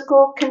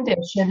physical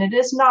condition. It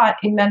is not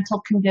a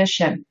mental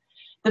condition.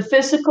 The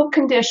physical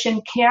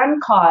condition can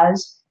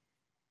cause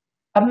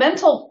I'm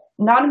not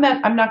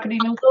going to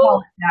even call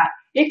it that.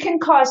 It can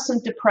cause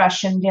some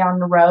depression down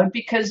the road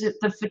because of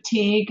the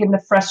fatigue and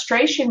the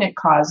frustration it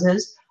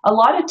causes, a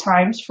lot of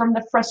times from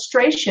the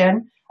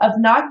frustration of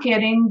not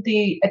getting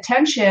the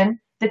attention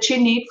that you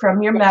need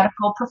from your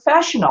medical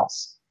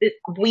professionals.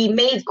 We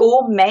may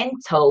go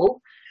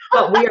mental,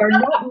 but we are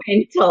not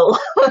mental.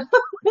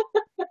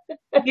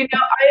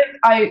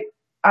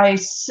 I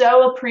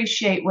so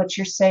appreciate what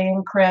you're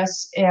saying,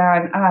 Chris,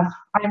 and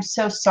I'm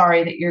so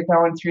sorry that you're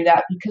going through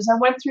that because I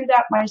went through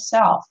that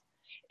myself.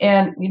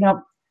 And,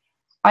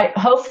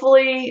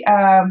 hopefully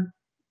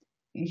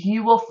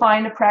you will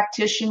find a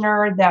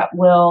practitioner that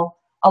will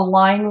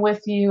align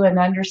with you and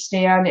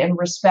understand and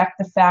respect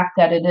the fact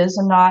that it is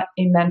not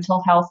a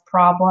mental health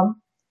problem,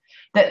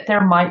 that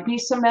there might be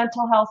some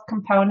mental health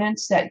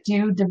components that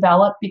do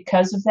develop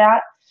because of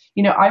that.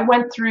 I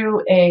went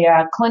through a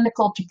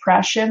clinical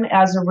depression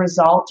as a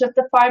result of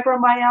the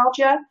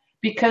fibromyalgia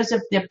because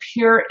of the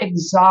pure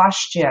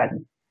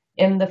exhaustion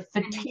and the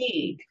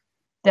fatigue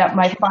that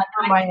my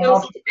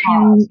fibromyalgia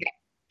caused.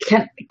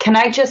 Can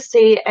I just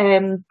say,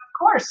 of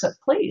course,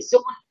 please.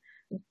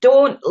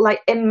 Don't like,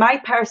 in my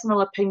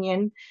personal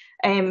opinion,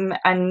 and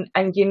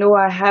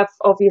I have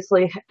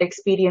obviously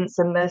experience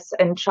in this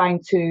and trying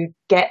to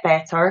get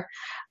better.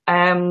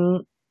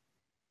 I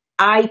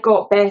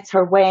got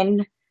better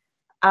when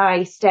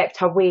I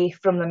stepped away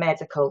from the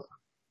medical.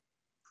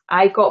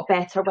 I got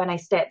better when I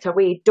stepped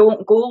away.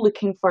 Don't go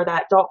looking for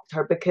that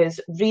doctor because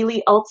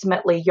really,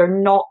 ultimately,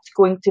 you're not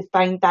going to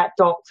find that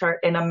doctor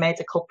in a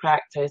medical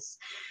practice.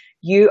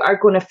 You are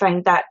going to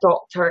find that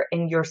doctor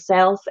in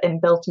yourself and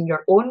building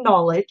your own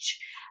knowledge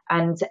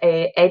and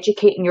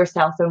educating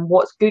yourself in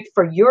what's good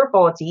for your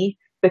body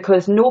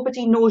because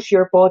nobody knows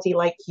your body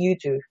like you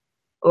do.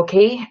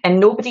 Okay, and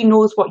nobody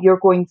knows what you're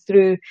going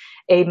through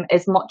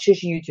as much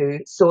as you do.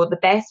 So the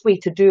best way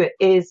to do it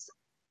is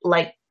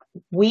like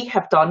we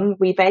have done.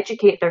 We've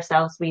educated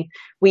ourselves.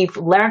 We've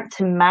learned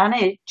to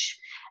manage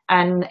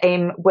and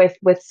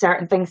with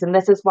certain things. And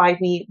this is why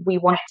we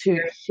want to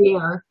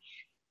share.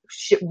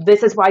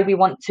 This is why we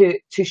want to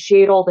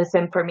share all this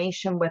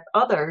information with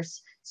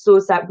others, so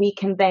that we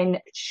can then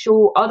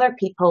show other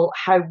people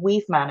how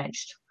we've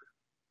managed.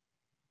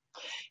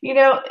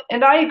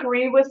 And I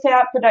agree with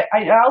that, but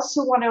I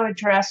also want to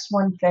address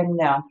one thing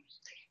now.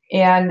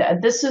 And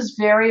this is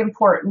very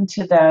important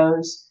to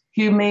those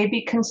who may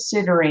be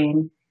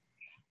considering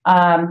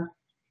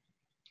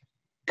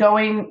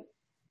going,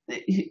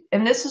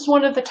 and this is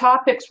one of the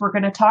topics we're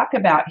going to talk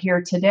about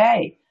here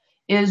today,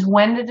 is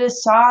when to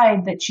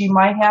decide that you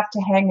might have to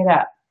hang it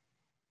up,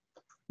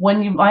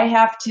 when you might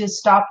have to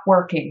stop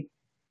working,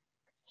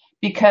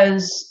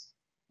 because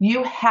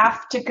you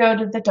have to go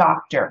to the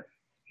doctor.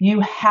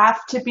 You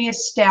have to be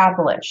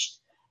established,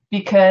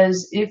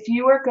 because if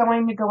you are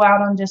going to go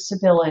out on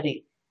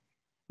disability,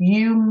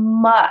 you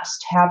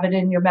must have it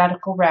in your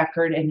medical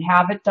record and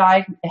have it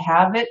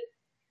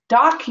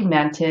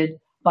documented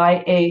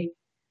by a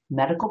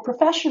medical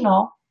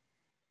professional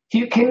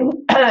who can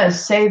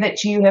say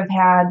that you have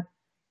had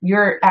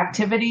your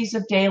activities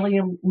of daily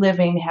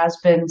living has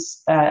been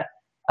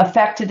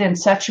affected in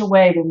such a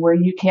way to where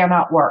you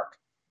cannot work.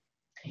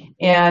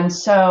 And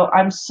so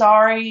I'm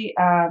sorry,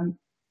 I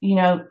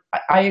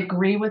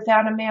agree with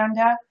that,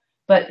 Amanda,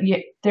 but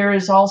there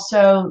is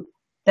also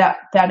that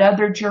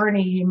other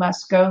journey you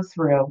must go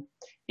through.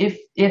 If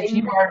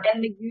you are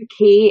in the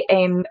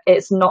UK,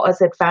 it's not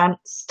as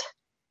advanced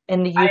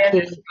in the I UK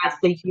understand. as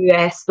the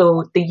US,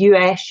 though. The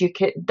US,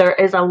 there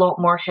is a lot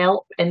more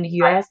help in the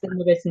US than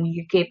there is in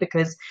the UK,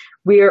 because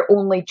we're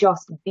only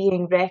just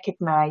being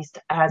recognised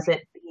as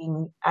it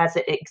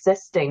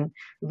existing,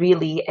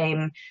 really.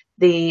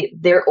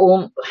 Their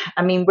own,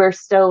 I mean, we're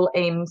still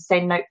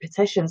sending out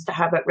petitions to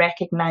have it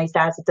recognised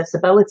as a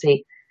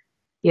disability.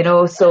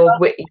 So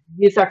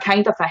these are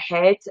kind of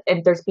ahead,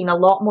 and there's been a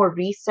lot more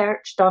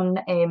research done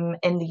in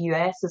the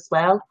US as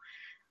well.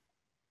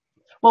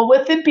 Well,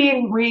 with it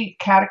being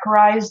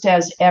recategorized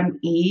as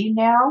ME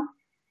now,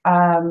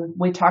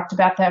 we talked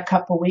about that a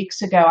couple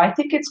weeks ago. I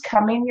think it's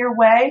coming your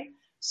way,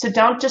 so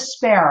don't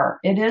despair.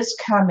 It is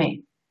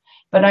coming.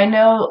 But I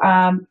know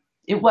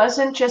it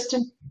wasn't just,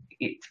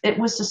 it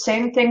was the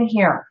same thing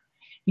here.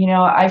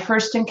 I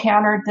first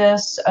encountered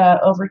this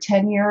over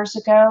 10 years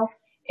ago,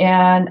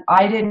 and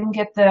I didn't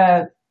get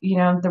the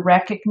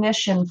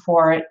recognition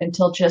for it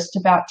until just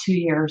about 2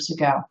 years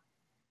ago.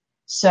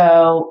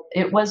 So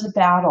it was a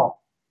battle.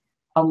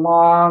 A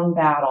long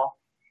battle.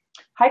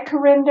 Hi,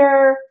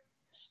 Corinder.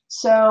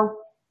 So,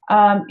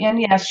 and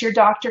yes, your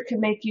doctor can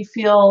make you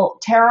feel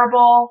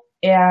terrible,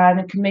 and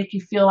it can make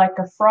you feel like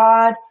a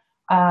fraud.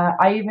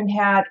 I even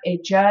had a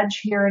judge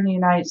here in the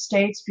United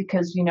States,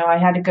 because, I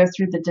had to go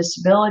through the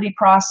disability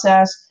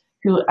process,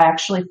 who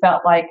actually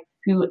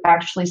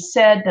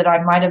said that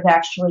I might have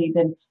actually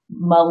been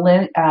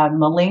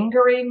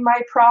malingering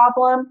my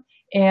problem.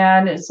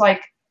 And it's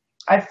like,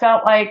 I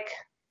felt like,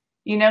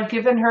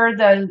 giving her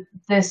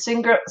the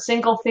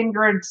single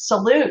fingered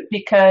salute,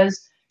 because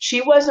she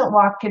wasn't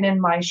walking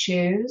in my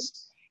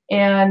shoes,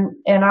 and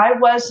I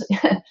was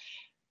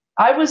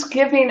I was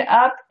giving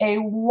up a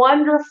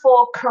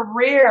wonderful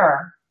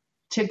career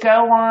to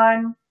go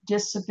on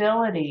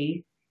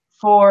disability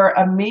for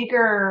a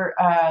meager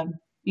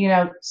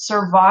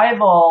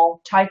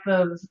survival type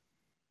of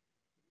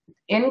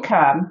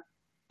income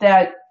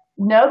that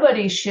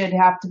nobody should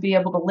have to be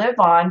able to live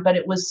on, but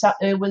it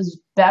was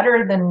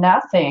better than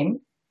nothing.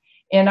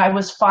 And I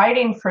was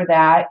fighting for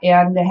that.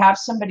 And to have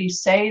somebody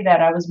say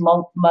that I was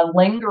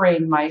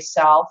malingering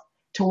myself,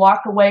 to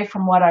walk away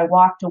from what I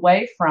walked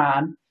away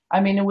from, I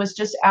mean, it was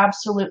just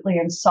absolutely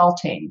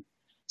insulting.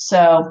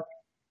 So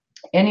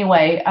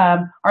anyway,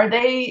 are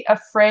they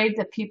afraid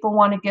that people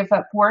want to give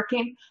up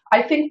working?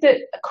 I think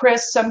that,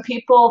 Chris, some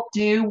people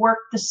do work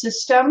the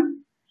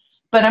system.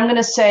 But I'm going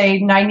to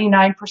say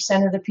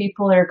 99% of the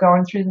people that are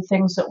going through the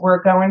things that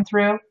we're going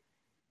through,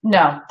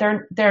 no,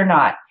 they're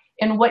not.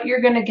 And what you're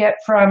going to get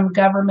from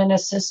government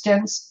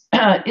assistance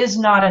is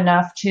not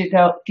enough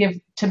to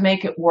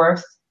make it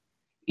worth,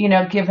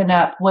 giving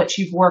up what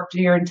you've worked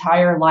your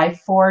entire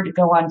life for to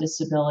go on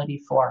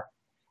disability for.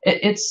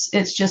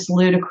 It's just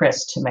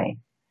ludicrous to me.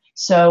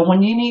 So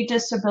when you need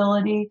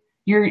disability,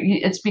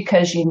 it's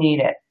because you need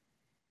it.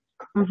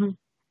 Mm-hmm.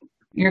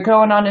 You're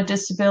going on a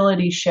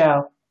disability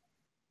show.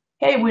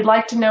 Hey, we'd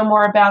like to know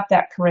more about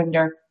that,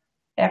 Corinder.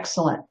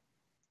 Excellent.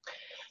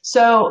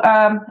 So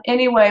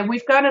anyway,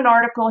 we've got an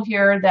article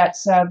here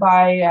that's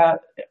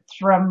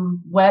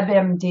from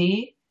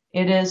WebMD.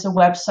 It is a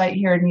website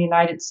here in the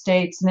United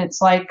States, and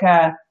it's like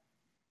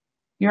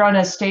you're on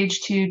a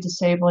stage 2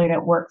 disabling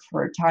at work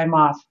for a time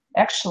off.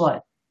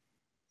 Excellent.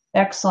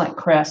 Excellent,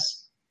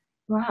 Chris.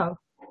 Wow.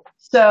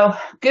 So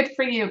good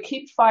for you.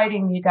 Keep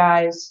fighting, you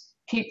guys.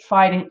 Keep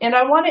fighting. And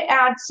I want to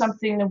add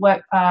something to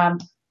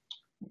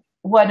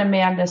what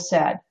Amanda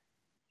said.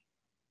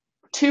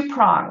 2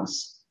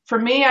 prongs. For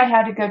me, I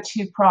had to go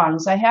 2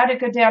 prongs. I had to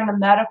go down the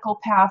medical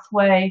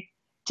pathway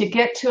to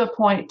get to a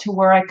point to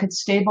where I could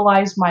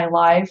stabilize my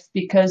life,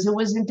 because it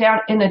was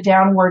in a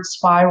downward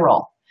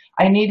spiral.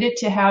 I needed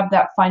to have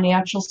that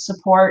financial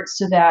support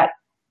so that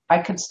I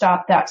could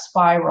stop that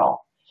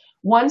spiral.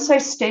 Once I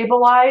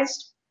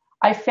stabilized,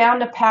 I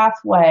found a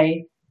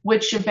pathway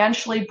which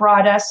eventually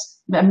brought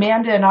us,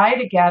 Amanda and I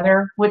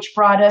together, which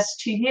brought us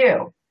to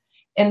you,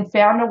 and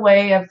found a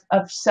way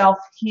of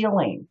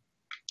self-healing.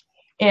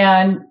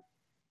 And,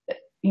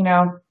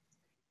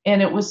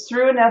 and it was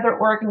through another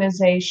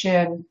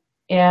organization,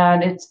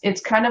 and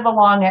it's kind of a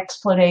long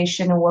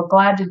explanation, and we're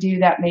glad to do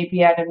that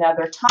maybe at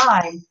another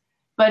time.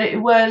 But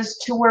it was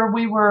to where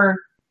we were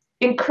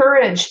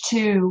encouraged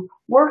to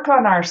work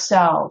on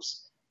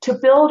ourselves, to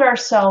build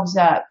ourselves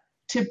up,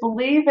 to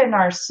believe in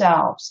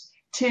ourselves,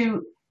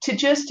 to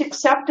just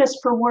accept us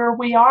for where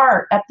we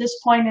are at this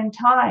point in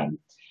time,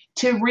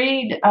 to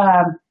read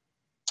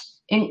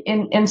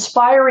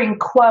inspiring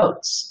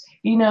quotes,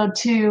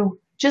 to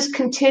just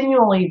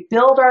continually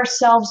build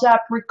ourselves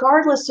up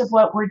regardless of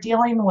what we're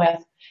dealing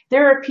with.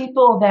 There are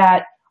people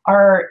that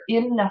are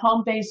in the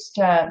home-based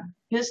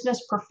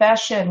business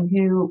profession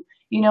who,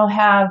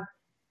 have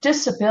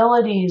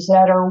disabilities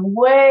that are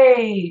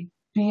way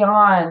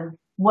beyond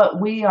what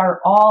we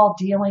are all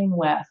dealing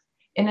with.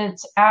 And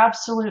it's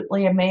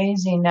absolutely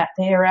amazing that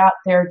they are out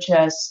there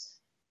just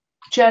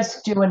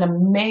doing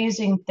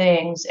amazing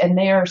things, and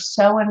they are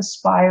so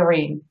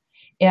inspiring.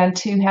 And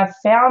to have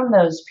found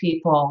those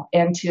people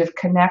and to have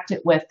connected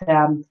with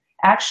them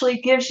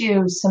actually gives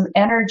you some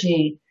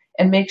energy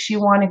and makes you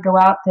want to go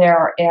out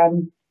there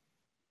and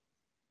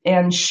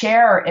and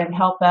share and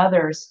help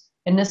others.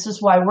 And this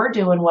is why we're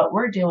doing what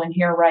we're doing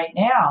here right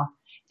now.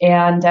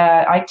 And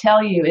I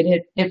tell you,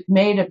 it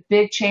made a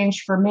big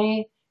change for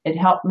me. It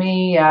helped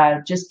me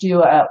just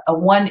do a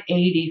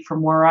 180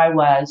 from where I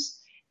was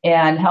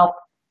and help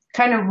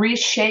kind of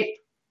reshape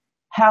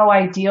how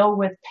I deal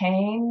with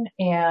pain.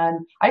 And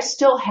I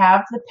still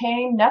have the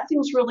pain.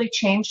 Nothing's really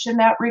changed in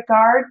that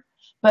regard,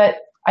 but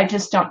I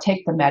just don't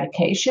take the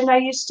medication I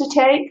used to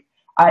take.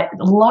 A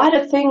lot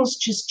of things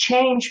just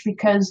changed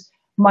because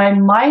my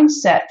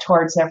mindset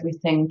towards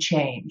everything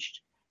changed.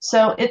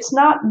 So it's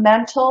not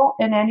mental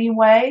in any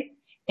way,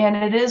 and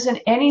it isn't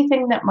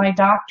anything that my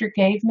doctor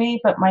gave me,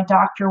 but my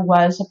doctor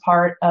was a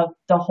part of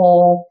the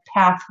whole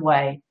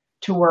pathway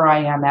to where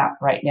I am at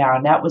right now,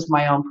 and that was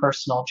my own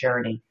personal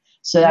journey.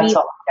 So that's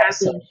all I gotta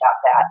say about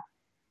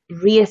that.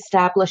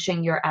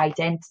 Reestablishing your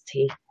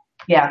identity.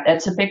 Yeah,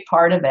 that's a big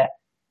part of it.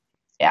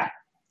 Yeah,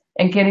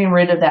 and getting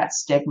rid of that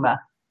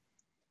stigma.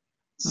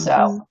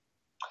 So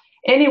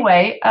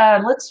anyway,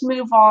 let's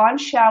move on,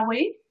 shall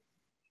we?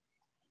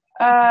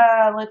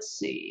 Let's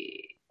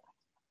see.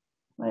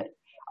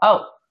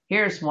 Oh,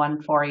 here's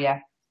one for you.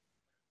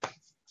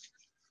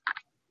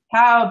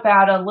 How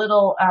about a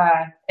little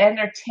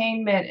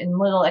entertainment and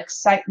little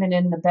excitement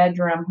in the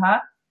bedroom, huh?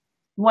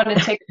 Want to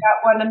take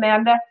that one,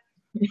 Amanda?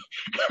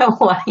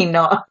 Why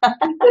not?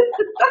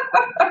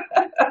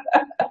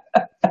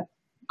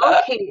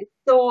 Okay,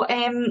 so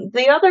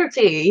the other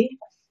day,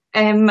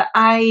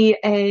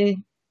 I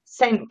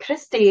sent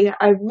Christy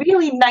a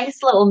really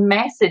nice little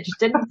message,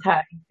 didn't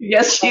I?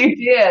 Yes, you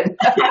did.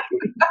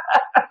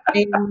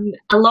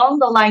 Along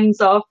the lines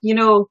of, you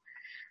know,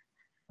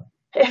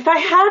 if I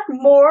had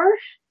more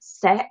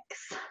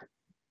sex,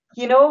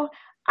 you know,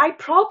 I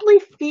probably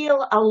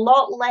feel a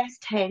lot less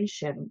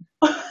tension.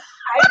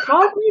 I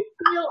probably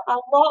feel a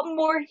lot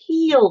more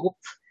healed.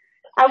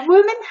 A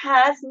woman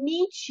has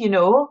needs, you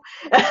know.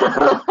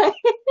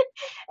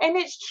 And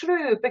it's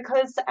true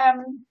because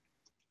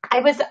I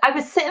was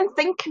sitting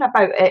thinking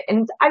about it,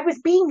 and I was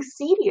being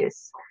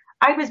serious.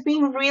 I was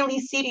being really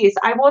serious.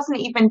 I wasn't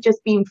even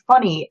just being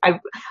funny.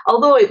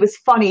 Although it was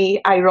funny,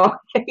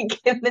 ironic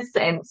in the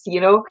sense, you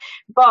know,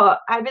 but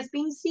I was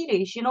being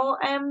serious, you know.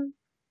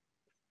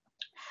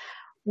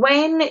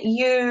 When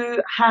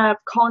you have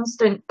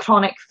constant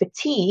chronic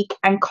fatigue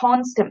and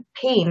constant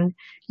pain,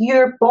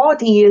 your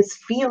body is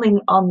feeling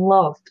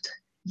unloved.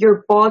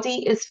 Your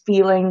body is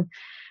feeling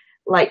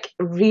like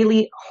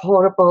really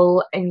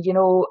horrible, and you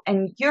know,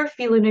 and you're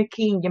feeling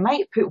okay, and you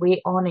might put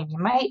weight on, and you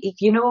might,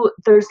 you know,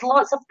 there's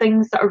lots of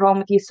things that are wrong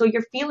with you, so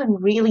you're feeling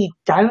really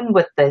down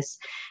with this.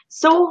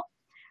 So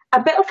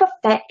a bit of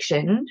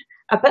affection,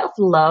 a bit of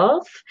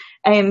love,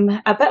 a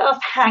bit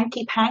of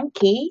hanky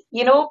panky,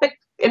 you know, but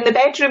in the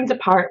bedroom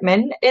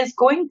department is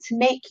going to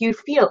make you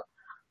feel,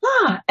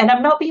 and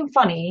I'm not being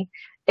funny,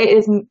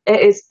 it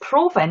is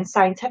proven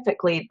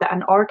scientifically that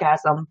an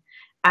orgasm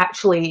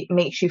actually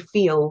makes you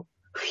feel,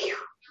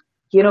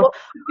 you know,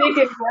 big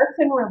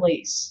endorphin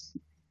release.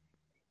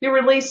 You're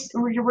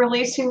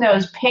releasing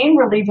those pain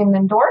relieving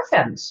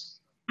endorphins.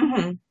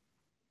 Mm-hmm.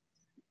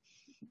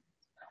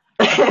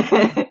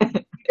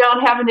 You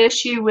don't have an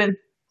issue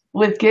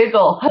with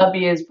giggle.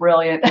 Hubby is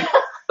brilliant.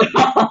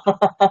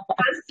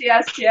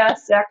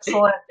 Yes,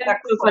 excellent.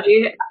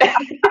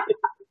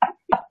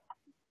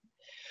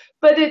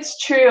 But it's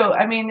true.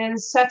 I mean, it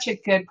is such a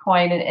good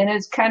point, and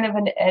it's kind of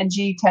an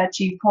edgy,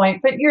 touchy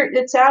point. But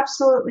it's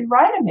absolutely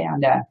right,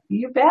 Amanda.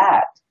 You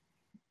bet.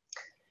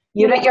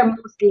 You're at your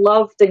most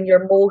loved and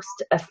your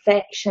most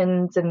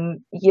affectioned,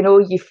 and you know,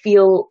 you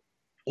feel,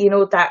 you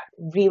know, that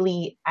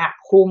really at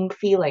home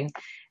feeling,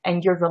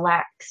 and you're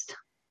relaxed.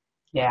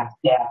 Yeah.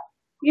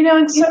 You know,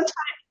 and sometimes,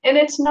 and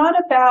it's not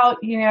about,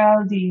 you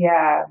know, you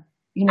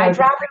know. I'd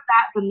rather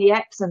that than the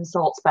Epsom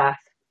Salt Bath.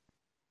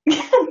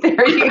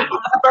 There you go.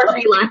 For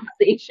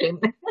relaxation.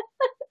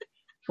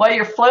 Well,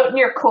 you're floating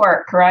your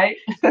cork, right?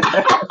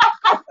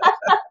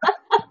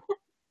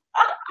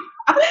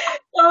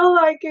 Oh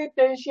my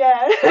goodness,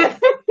 yeah.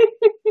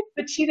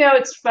 But you know,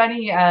 it's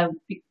funny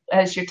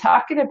as you're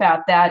talking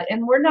about that,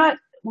 and we're not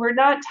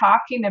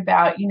talking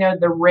about, you know,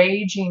 the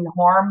raging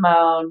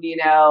hormone, you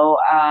know,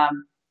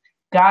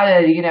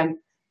 gotta, you know,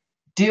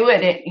 do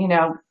it, you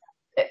know,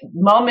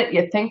 moment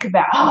you think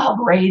about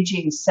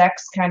raging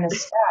sex kind of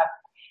stuff.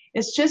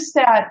 It's just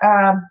that,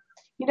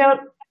 you know,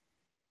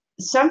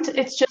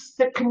 it's just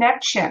the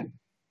connection.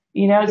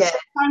 You know, yeah.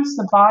 Sometimes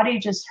the body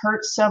just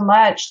hurts so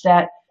much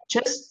that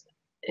just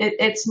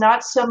it's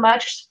not so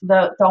much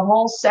the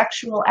whole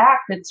sexual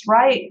act. It's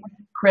right,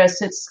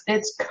 Chris.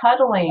 It's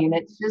cuddling.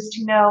 It's just,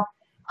 you know,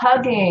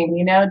 hugging.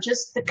 You know,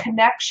 just the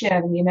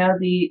connection. You know,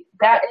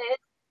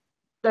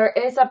 There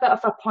is a bit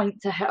of a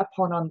point to hit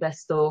upon on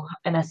this, though,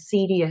 on a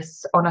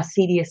serious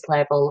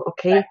level.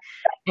 Okay,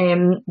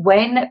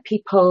 when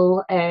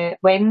people,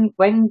 when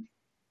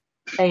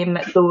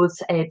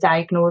those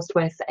diagnosed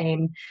with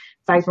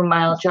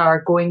fibromyalgia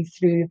are going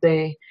through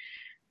the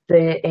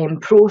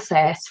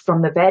process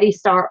from the very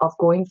start of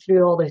going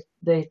through all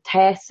the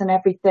tests and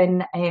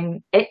everything,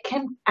 it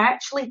can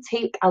actually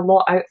take a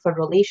lot out for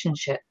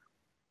relationship.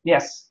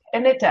 Yes,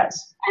 and it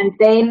does. And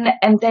then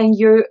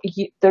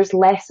there's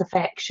less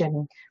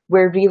affection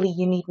where really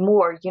you need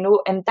more, you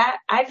know. And that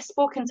I've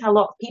spoken to a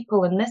lot of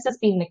people, and this has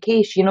been the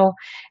case, you know.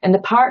 And the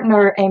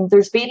partner,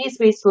 there's various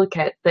ways to look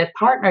at it. The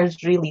partner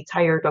is really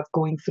tired of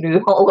going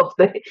through all of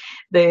the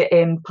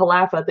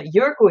palaver that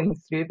you're going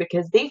through,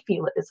 because they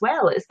feel it as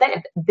well. It's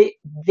that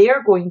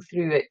they're going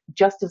through it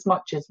just as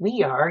much as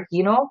we are,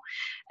 you know.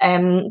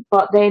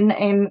 But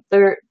then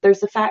there's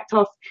the fact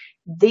of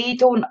they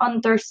don't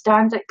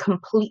understand it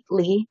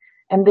completely,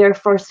 and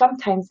therefore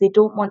sometimes they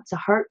don't want to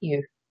hurt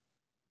you.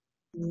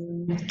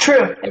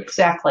 True,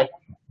 exactly.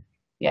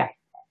 Yeah,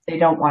 they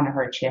don't want to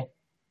hurt you.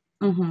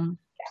 Mm-hmm.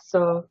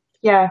 So,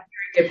 yeah.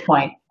 Very good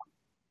point.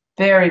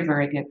 Very,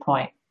 very good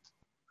point.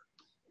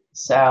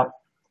 So,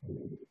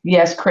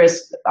 yes,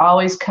 Chris,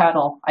 always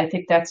cuddle. I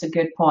think that's a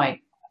good point.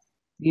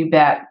 You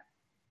bet.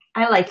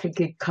 I like a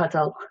good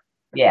cuddle.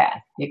 Yeah,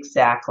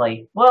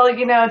 exactly. Well,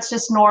 you know, it's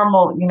just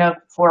normal, you know,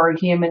 for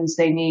humans,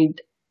 they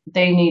need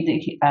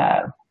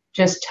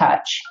just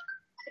touch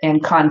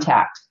and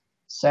contact.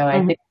 So I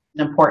think it's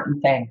an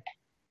important thing.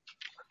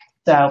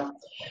 So,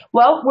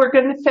 well, we're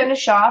going to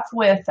finish off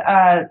with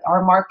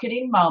our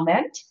marketing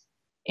moment.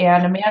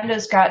 And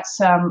Amanda's got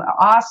some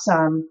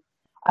awesome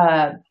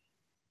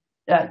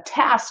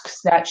tasks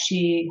that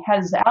she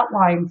has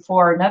outlined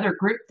for another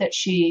group that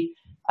she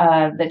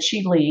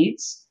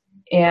leads.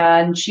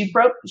 And she's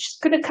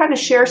going to kind of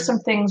share some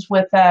things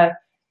with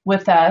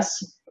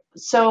us.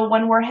 So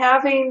when we're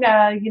having,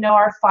 you know,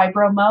 our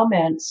fibro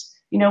moments,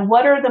 you know,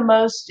 what are the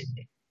most,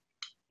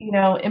 you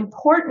know,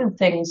 important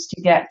things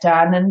to get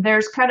done? And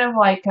there's kind of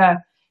like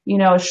you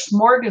know, a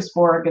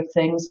smorgasbord of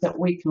things that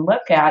we can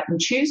look at and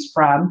choose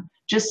from,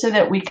 just so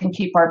that we can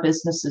keep our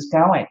businesses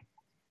going.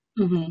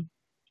 Mm-hmm.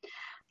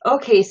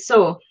 Okay,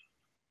 so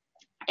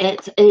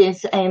it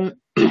is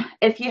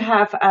if you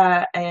have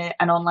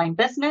an online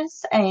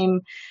business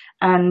and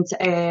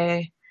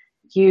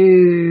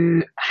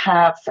you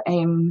have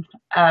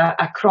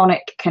a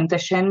chronic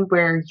condition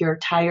where you're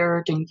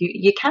tired and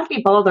you can't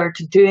be bothered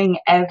doing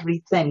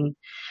everything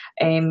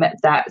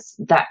that's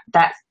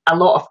a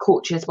lot of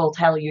coaches will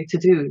tell you to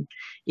do.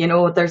 You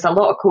know, there's a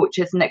lot of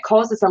coaches and it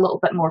causes a little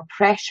bit more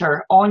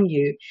pressure on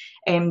you.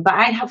 But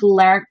I have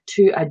learned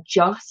to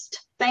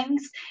adjust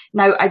things.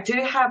 Now, I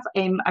do have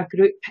a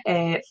group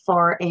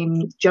for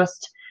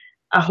just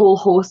a whole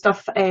host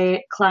of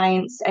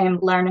clients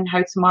learning how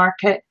to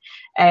market.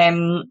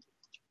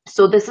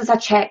 So this is a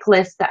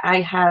checklist that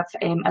I have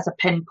as a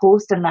pinned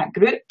post in that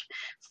group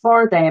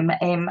for them.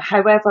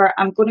 However,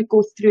 I'm going to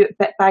go through it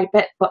bit by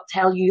bit, but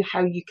tell you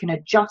how you can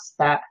adjust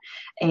that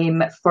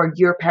for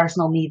your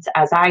personal needs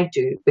as I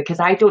do, because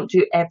I don't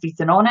do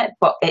everything on it,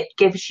 but it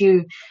gives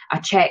you a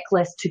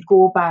checklist to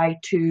go by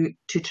to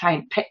try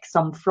and pick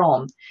some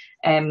from.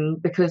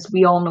 Because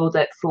we all know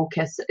that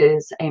focus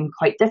is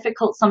quite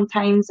difficult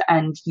sometimes,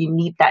 and you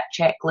need that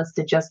checklist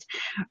to just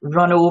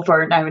run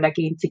over now and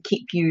again to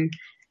keep you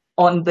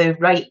on the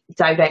right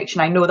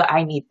direction. I know that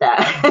I need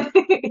that.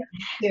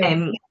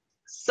 Yeah.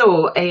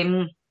 So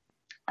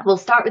we'll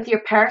start with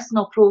your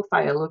personal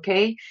profile,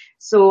 okay?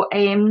 So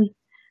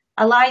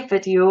a live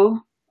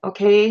video,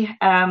 okay,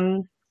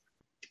 and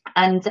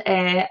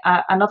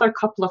another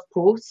couple of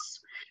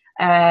posts,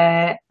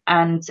 and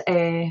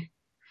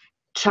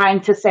trying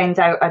to send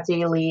out a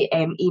daily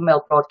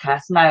email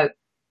broadcast. Now,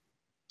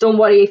 don't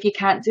worry if you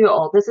can't do it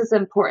all. This is the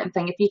important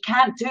thing. If you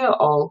can't do it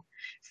all,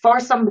 for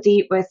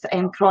somebody with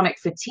chronic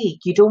fatigue,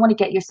 you don't want to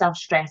get yourself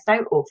stressed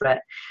out over it.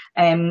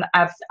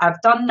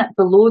 I've done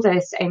below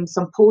this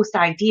some post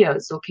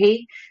ideas,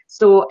 okay?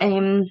 So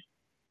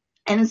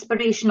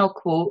inspirational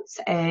quotes,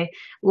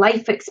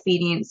 life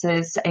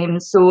experiences.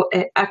 So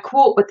a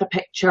quote with a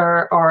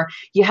picture, or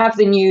you have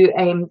the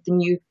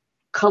new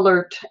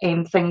coloured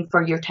thing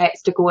for your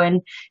text to go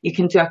in. You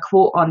can do a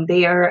quote on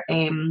there.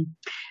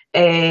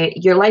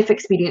 Your life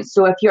experience.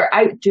 So if you're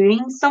out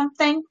doing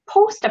something,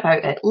 post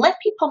about it. Let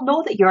people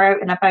know that you're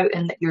out and about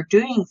and that you're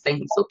doing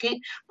things, okay?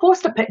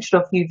 Post a picture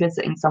of you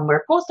visiting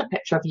somewhere. Post a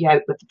picture of you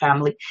out with the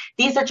family.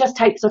 These are just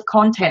types of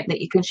content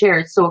that you can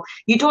share. So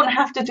you don't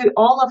have to do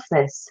all of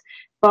this,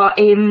 but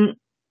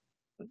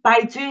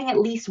by doing at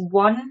least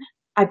one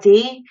a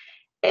day,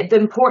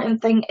 the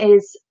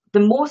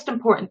most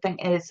important thing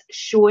is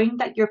showing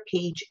that your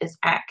page is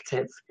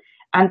active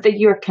and that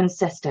you're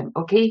consistent,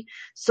 okay?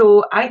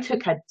 So I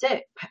took a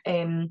dip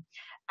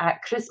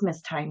at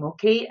Christmas time,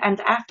 okay?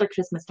 And after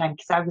Christmas time,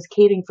 because I was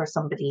caring for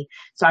somebody,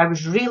 so I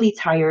was really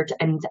tired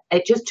and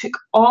it just took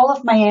all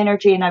of my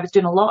energy, and I was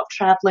doing a lot of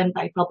traveling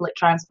by public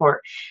transport.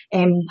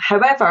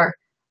 However,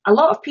 a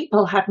lot of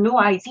people had no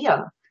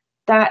idea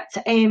that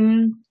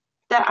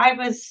that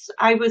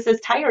I was as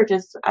tired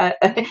as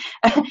I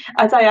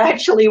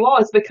actually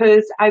was,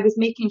 because I was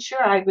making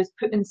sure I was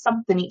putting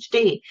something each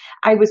day.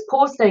 I was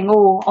posting,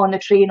 on the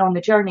train, on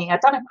the journey. I'd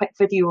done a quick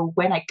video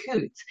when I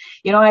could.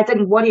 You know, I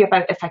didn't worry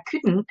about if I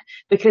couldn't,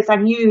 because I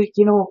knew,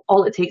 you know,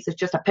 all it takes is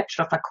just a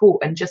picture of a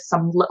quote and just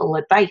some little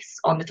advice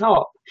on the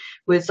top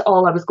was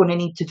all I was going to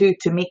need to do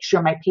to make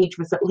sure my page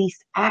was at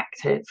least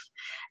active.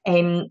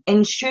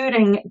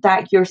 ensuring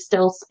that you're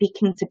still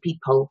speaking to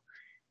people.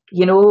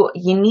 You know,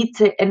 you need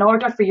to, in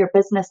order for your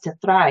business to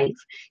thrive,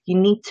 you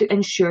need to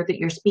ensure that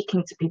you're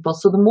speaking to people.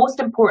 So the most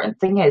important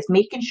thing is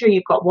making sure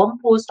you've got one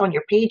post on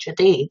your page a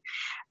day,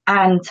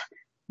 and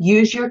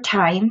use your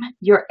time,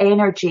 your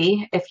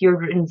energy, if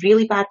you're in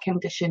really bad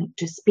condition,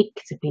 to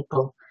speak to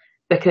people,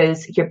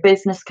 because your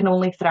business can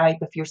only thrive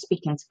if you're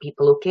speaking to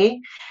people, okay?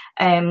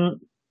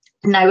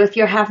 Now, if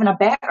you're having a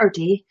better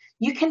day,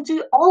 you can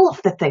do all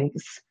of the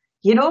things,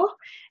 you know,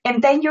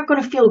 and then you're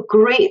going to feel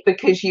great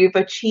because you've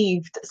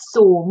achieved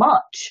so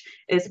much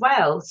as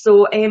well.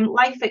 So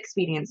life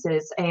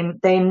experiences,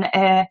 then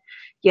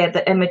yeah,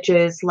 the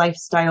images,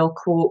 lifestyle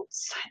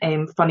quotes,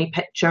 funny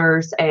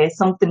pictures,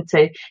 something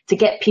to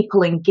get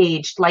people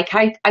engaged. Like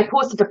I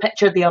posted a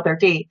picture the other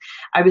day.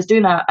 I was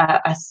doing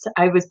I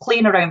was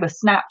playing around with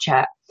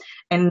Snapchat,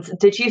 and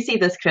did you see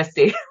this,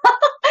 Christy?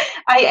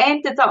 I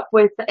ended up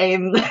with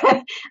it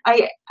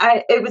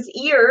was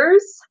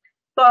ears,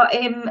 but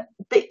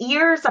the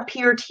ears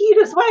appeared here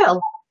as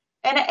well,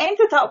 and it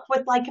ended up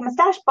with like a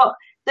moustache, but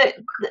it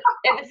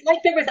was like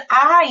there was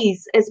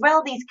eyes as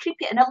well, these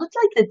creepy, and it looked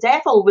like the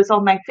devil was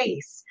on my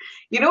face.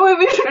 You know, it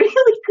was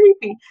really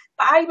creepy.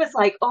 But I was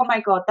like, oh my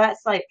God,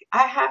 that's like,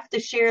 I have to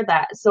share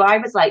that. So I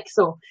was like,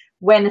 so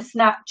when a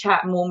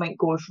Snapchat moment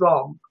goes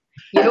wrong,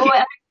 you know,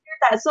 and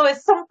that. So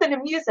it's something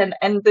amusing,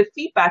 and the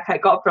feedback I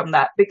got from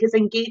that, because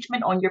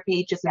engagement on your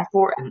page is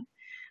important.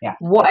 Yeah.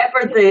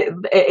 Whatever it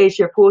is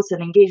you're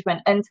posting,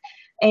 engagement.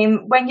 And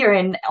when you're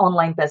in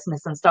online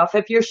business and stuff,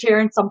 if you're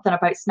sharing something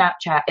about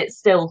Snapchat, it's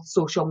still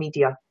social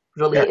media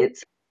related.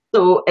 Yeah.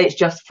 So it's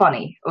just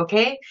funny,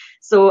 okay?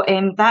 So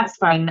that's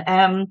fine.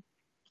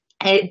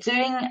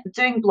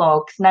 Doing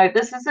blogs. Now,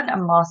 this isn't a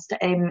must.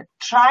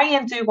 Try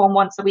and do one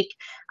once a week.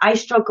 I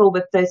struggle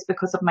with this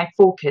because of my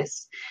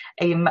focus.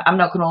 I'm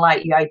not going to lie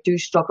to you, I do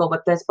struggle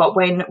with this, but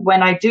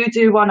when I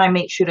do one, I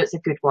make sure it's a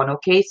good one,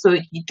 okay? So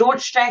you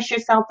don't stress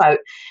yourself out,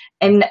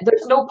 and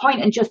there's no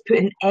point in just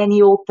putting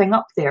any old thing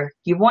up there.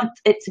 You want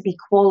it to be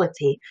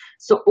quality.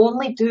 So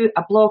only do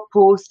a blog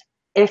post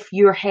if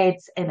your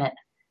head's in it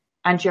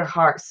and your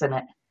heart's in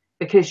it,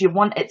 because you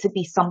want it to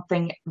be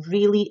something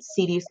really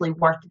seriously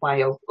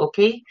worthwhile,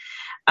 okay?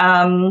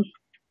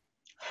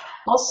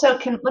 Also,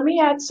 let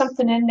me add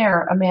something in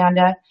there,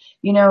 Amanda.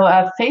 You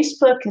know,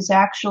 Facebook is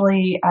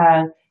actually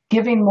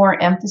giving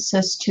more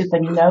emphasis to the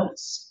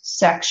notes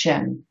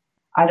section.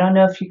 I don't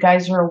know if you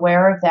guys are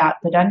aware of that,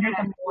 but under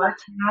the More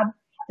tab,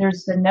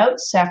 there's the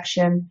notes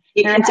section.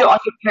 You can do it on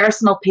your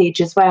personal page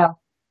as well.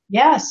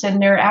 Yes,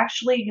 and they're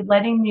actually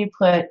letting you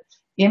put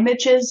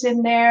images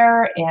in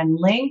there and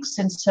links,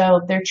 and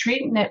so they're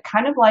treating it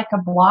kind of like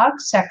a blog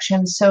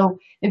section. So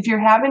if you're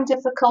having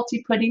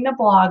difficulty putting a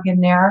blog in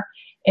there,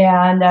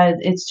 and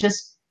it's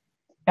just,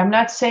 I'm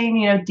not saying,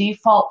 you know,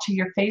 default to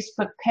your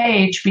Facebook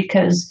page,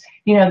 because,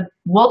 you know,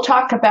 we'll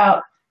talk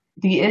about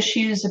the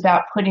issues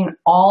about putting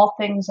all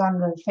things on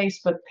the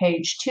Facebook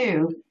page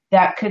too.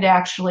 That could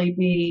actually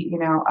be, you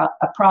know,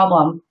 a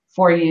problem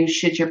for you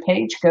should your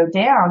page go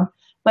down.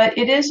 But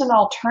it is an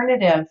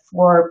alternative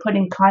for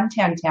putting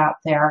content out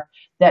there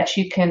that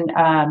you can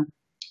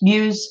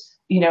use,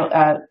 you know,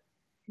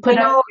 put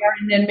out there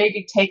and then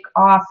maybe take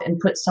off and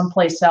put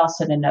someplace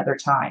else at another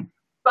time.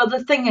 Well,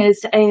 the thing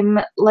is,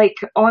 like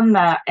on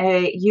that,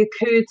 you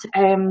could,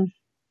 and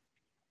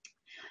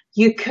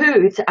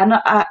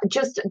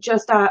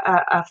just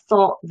a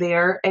thought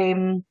there.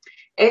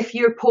 If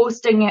you're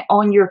posting it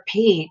on your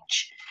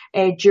page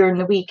during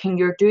the week and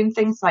you're doing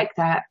things like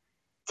that,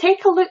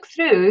 take a look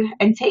through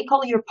and take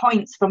all your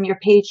points from your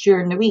page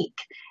during the week.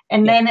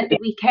 And then at the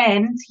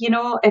weekend, you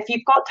know, if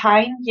you've got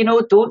time, you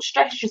know, don't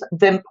stress yourself.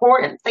 The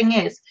important thing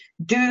is,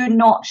 do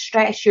not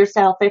stress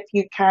yourself if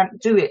you can't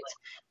do it,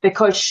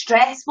 because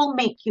stress will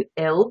make you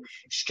ill.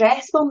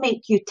 Stress will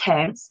make you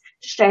tense.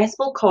 Stress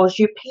will cause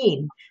you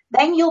pain.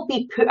 Then you'll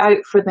be put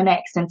out for the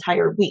next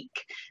entire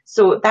week.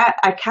 So that,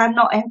 I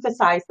cannot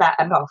emphasize that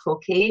enough,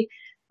 okay?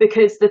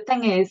 Because the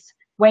thing is,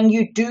 when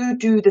you do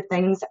the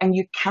things and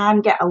you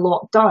can get a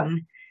lot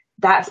done,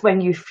 that's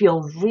when you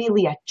feel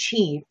really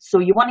achieved. So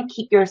you want to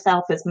keep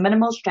yourself as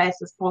minimal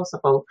stress as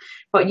possible.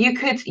 But you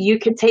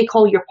could take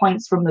all your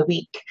points from the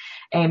week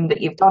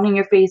that you've done in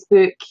your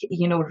Facebook,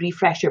 you know,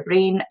 refresh your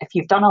brain. If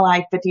you've done a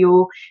live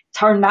video,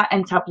 turn that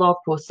into a blog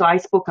post. So I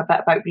spoke a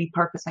bit about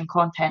repurposing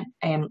content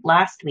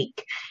last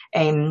week.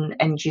 And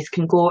you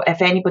can go,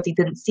 if anybody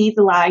didn't see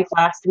the live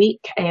last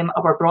week,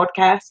 our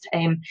broadcast,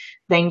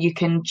 then you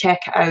can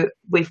check out,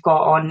 we've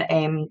got on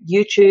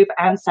YouTube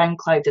and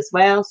SoundCloud as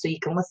well, so you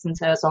can listen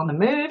to us on the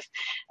move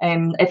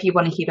if you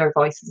want to hear our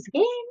voices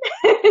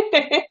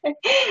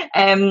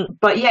again.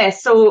 But yeah,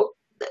 so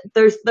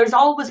there's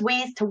always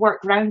ways to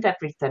work around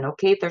everything,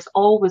 okay? There's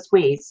always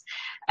ways.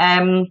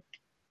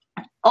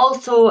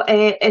 Also,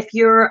 if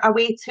you're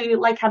away to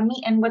like a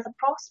meeting with a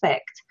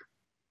prospect,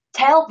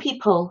 tell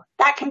people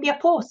that can be a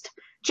post.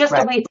 Just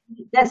a way to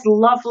meet this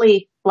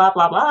lovely blah,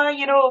 blah, blah,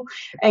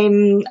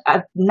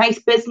 a nice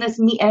business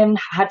meeting,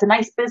 had a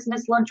nice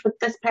business lunch with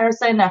this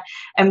person,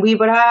 and we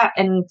were at,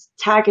 and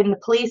tagging the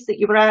place that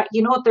you were at.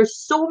 There's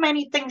so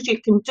many things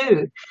you can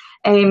do.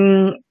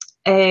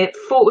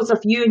 Photos of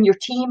you and your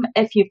team,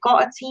 if you've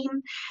got a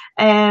team.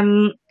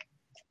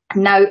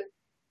 Now,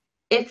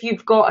 if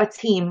you've got a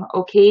team,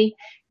 okay,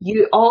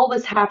 you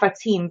always have a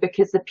team,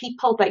 because the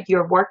people that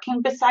you're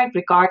working beside,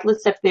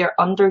 regardless if they're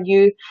under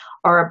you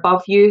or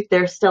above you,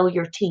 they're still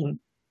your team.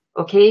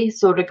 Okay,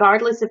 so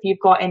regardless if you've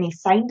got any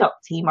signed up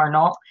team or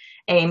not,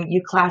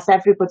 you class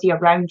everybody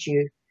around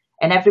you,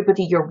 and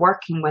everybody you're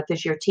working with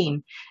is your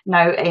team.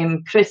 Now,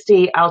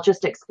 Christy, I'll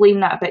just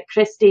explain that a bit.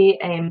 Christy,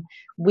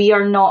 we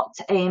are not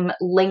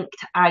linked,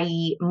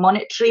 i.e.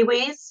 monetary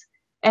ways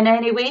in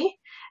any way.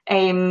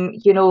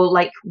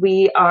 Like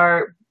we're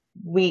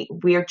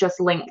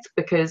just linked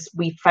because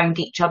we found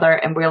each other,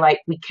 and we're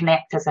like, we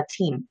connect as a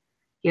team,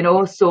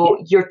 so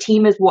your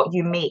team is what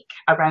you make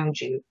around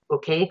you.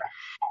 Okay.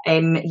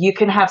 You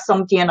can have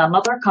somebody in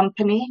another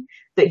company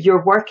that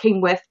you're working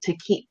with to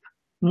keep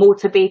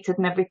motivated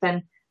and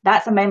everything.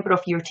 That's a member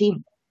of your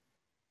team,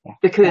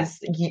 because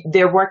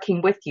they're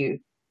working with you.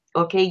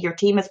 Okay. Your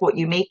team is what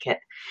you make it.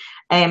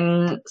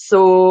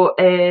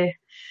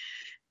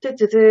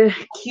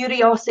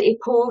 Curiosity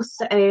posts.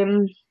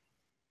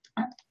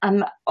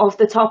 Off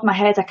the top of my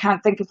head, I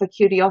can't think of a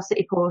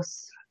curiosity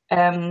post.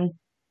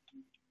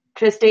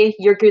 Christy,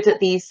 you're good at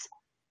these.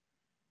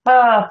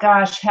 Oh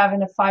gosh,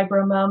 having a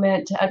fibro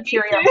moment, a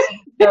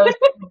curiosity post,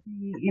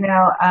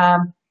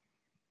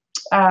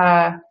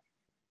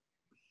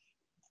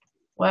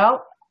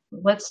 well,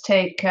 let's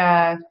take,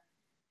 can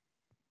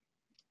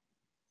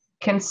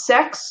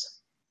sex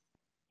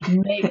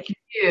make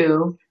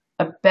you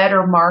a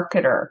better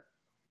marketer?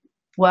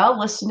 Well,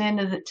 listen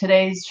into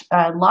today's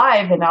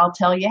live, and I'll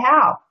tell you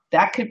how.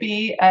 That could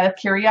be a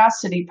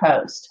curiosity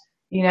post.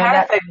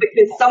 Perfect,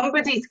 because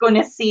somebody's going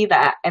to see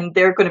that, and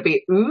they're going to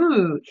be,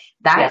 ooh,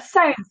 that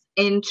sounds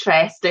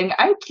interesting.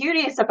 I'm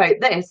curious about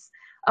this.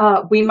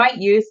 We might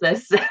use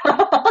this.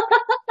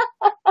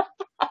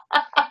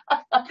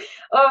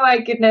 Oh my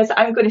goodness,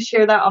 I'm going to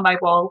share that on my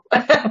wall.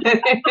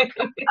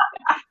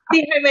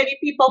 See how many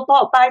people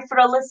pop by for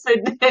a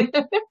listen.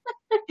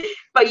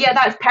 But yeah,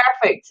 that's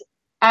perfect.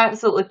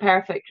 Absolutely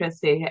perfect,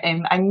 Christy.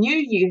 I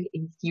knew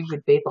you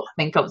would be able to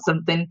think of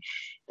something.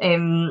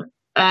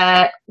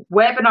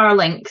 Webinar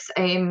links.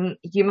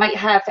 You might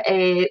have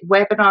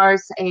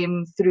webinars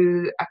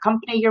through a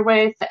company you're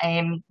with,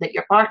 that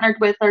you're partnered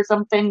with or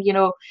something.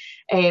 You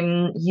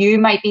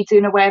might be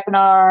doing a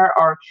webinar,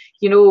 or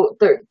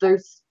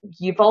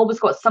you've always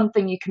got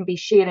something you can be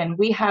sharing.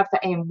 We have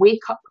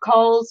wake up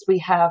calls. We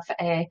have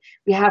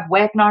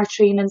webinar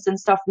trainings and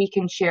stuff we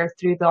can share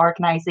through the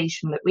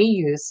organisation that we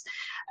use,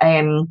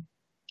 and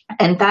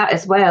that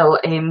as well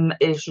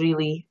is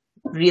really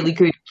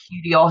good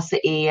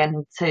curiosity,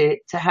 and to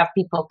have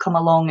people come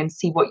along and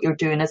see what you're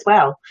doing as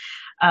well.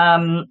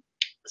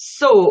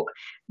 So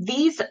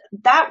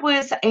that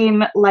was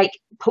like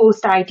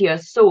post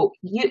ideas. So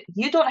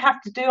you don't have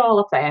to do all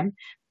of them,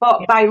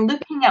 but by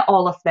looking at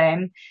all of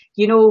them,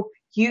 you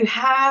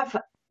have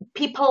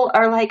people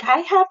are like, I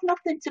have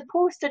nothing to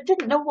post. I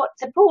didn't know what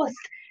to post.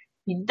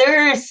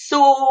 There's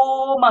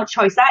so much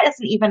choice. That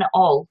isn't even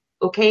all.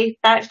 Okay,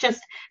 that's just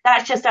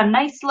a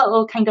nice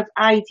little kind of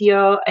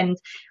idea, and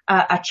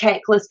a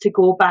checklist to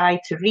go by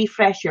to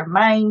refresh your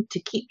mind,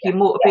 to keep you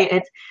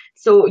motivated.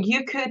 So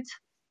you could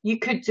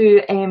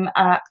do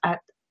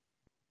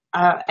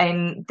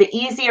the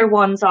easier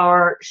ones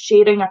are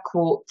sharing a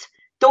quote.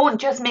 Don't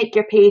just make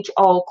your page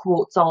all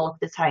quotes all of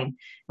the time.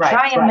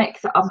 Try and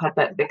mix it up a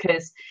bit,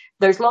 because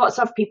there's lots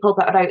of people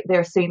that are out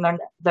there saying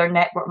they're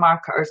network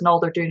marketers, and all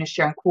they're doing is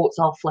sharing quotes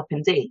all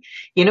flipping day,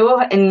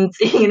 and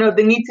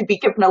they need to be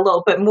given a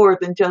little bit more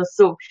than just.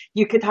 So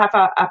you could have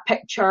a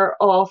picture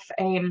of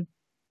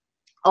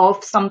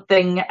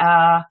something,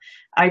 I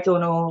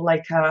don't know,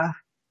 like a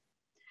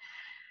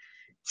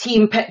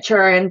team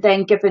picture, and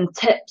then giving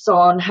tips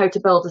on how to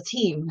build a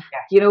team.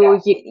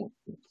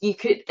 You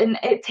could, and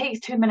it takes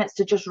 2 minutes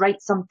to just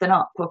write something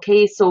up.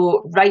 Okay,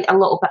 so write a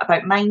little bit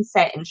about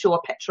mindset and show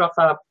a picture of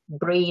a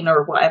brain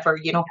or whatever.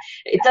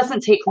 It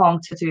doesn't take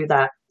long to do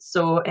that.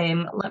 So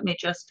let me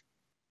just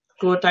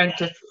go down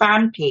to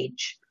fan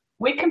page.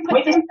 We can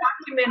put this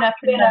document up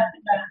in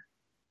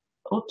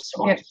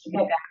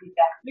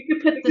we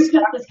could put this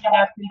document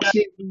up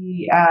into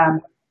the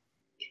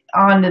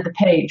onto the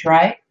page,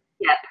 right?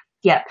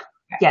 Yep.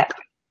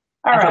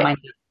 All right.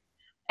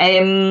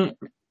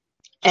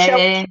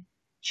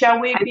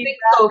 Shall we?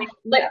 So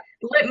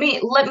let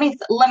me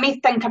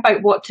think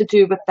about what to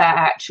do with that.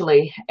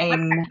 Actually,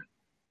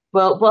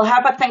 we'll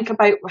have a think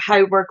about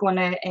how we're going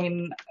to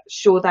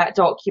show that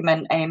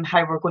document,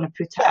 how we're going to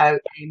put it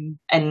out,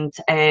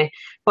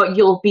 but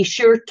you'll be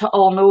sure to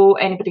all know,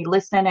 anybody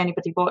listening,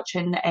 anybody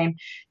watching,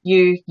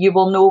 you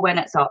will know when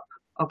it's up.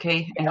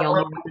 Okay, and you'll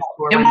know the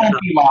score. It won't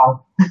be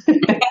long.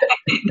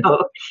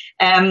 No.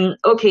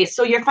 Okay,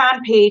 so your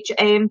fan page,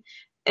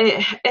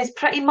 it's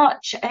pretty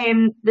much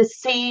the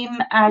same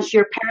as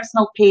your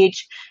personal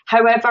page.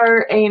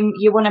 However,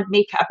 you want to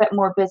make it a bit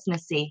more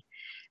businessy.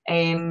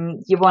 You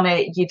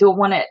don't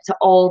want it to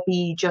all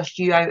be just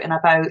you out and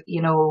about,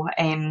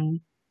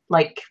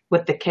 like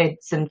with the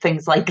kids and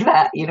things like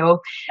that,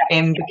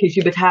 because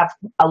you would have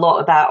a lot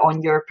of that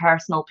on your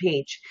personal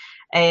page.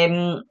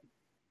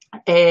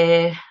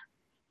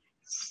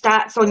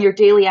 Stats on your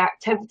daily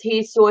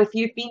activities. So if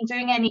you've been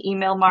doing any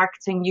email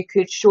marketing, you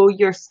could show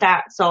your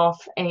stats of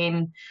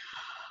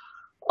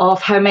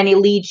how many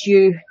leads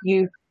you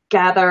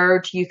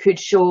gathered. You could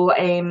show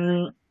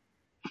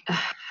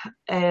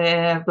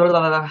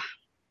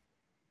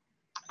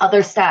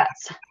other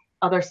stats,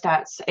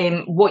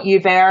 what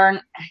you've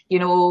earned,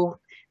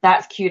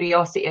 that's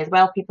curiosity as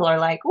well. People are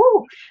like,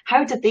 oh,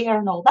 how did they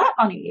earn all that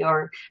money?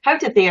 Or how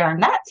did they earn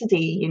that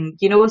today? And,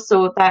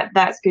 so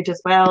that's good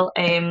as well.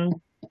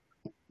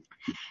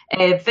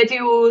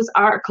 Videos,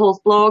 articles,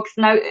 blogs.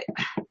 Now,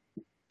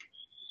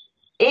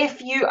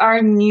 if you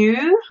are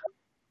new,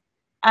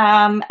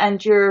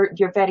 and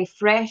you're very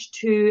fresh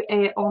to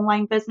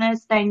online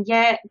business, then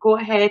yeah, go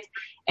ahead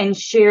and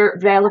share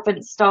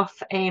relevant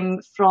stuff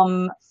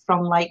from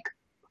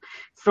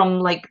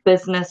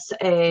business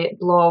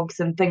blogs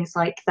and things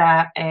like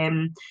that,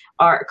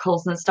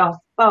 articles and stuff.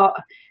 But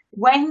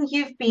when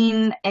you've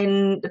been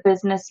in the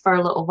business for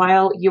a little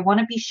while, you want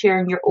to be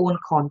sharing your own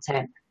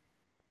content,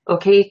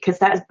 okay? Because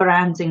that's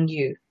branding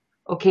you,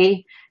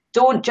 okay?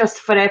 Don't just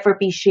forever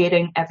be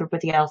sharing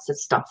everybody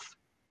else's stuff.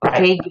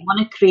 Okay, right. You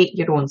want to create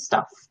your own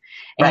stuff,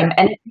 right.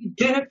 And if you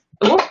do,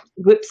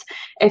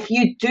 if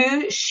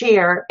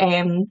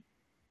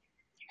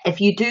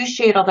you do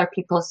share other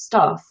people's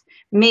stuff,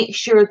 make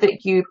sure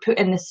that you put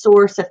in the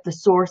source if the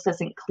source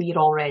isn't clear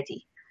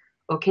already.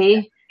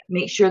 Okay,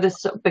 make sure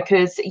this,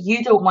 because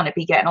you don't want to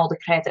be getting all the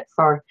credit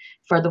for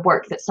the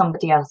work that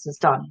somebody else has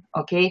done.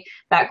 Okay,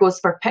 that goes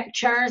for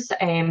pictures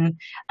and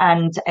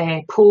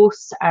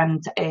posts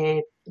and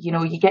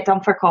you get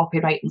done for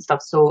copyright and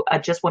stuff. So I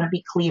just want to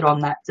be clear on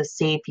that to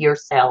save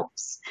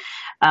yourselves.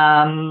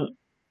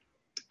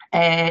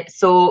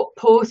 So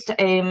post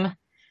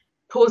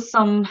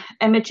some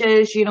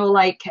images,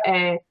 like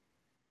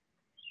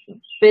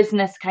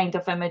business kind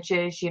of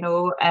images,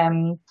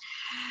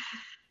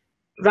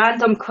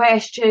 random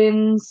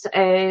questions.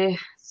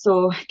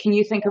 So can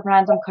you think of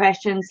random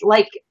questions,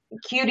 like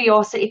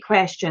curiosity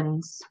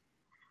questions?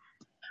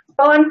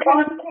 Well,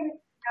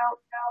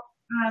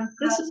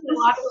 this is a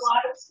lot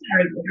of stuff.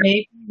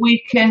 Maybe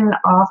we can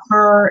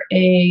offer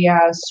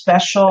a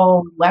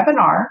special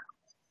webinar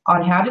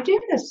on how to do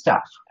this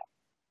stuff.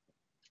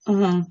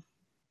 Mm-hmm.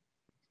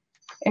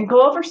 And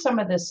go over some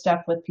of this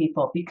stuff with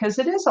people, because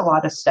it is a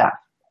lot of stuff.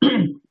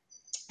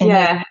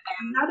 Yeah.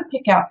 How to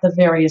pick out the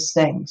various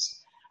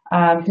things.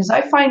 Because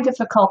I find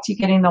difficulty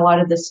getting a lot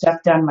of this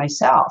stuff done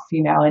myself,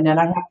 and then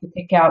I have to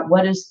pick out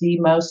what is the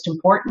most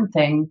important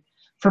thing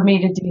for me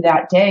to do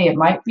that day. It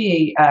might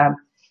be,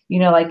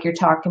 like you're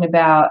talking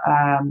about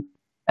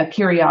a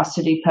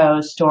curiosity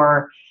post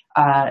or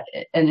an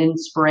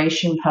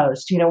inspiration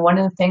post. One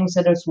of the things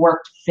that has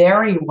worked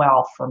very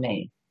well for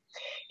me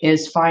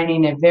is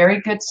finding a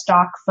very good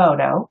stock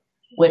photo,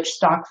 which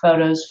stock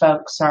photos,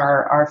 folks,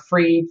 are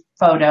free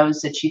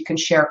photos that you can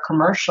share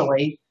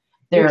commercially.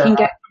 You can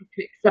get from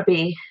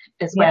Pixabay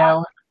as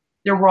well.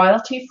 They're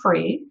royalty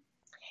free,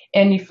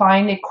 and you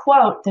find a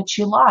quote that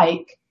you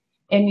like,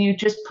 and you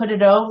just put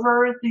it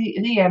over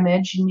the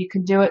image, and you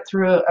can do it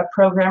through a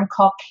program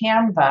called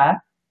Canva,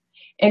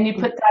 and you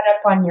put that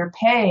up on your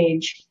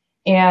page.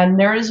 And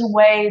there is a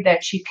way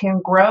that you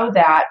can grow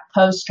that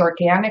post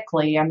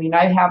organically. I mean,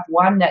 I have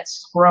one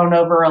that's grown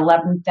over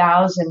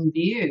 11,000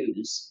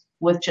 views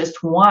with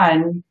just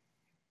one,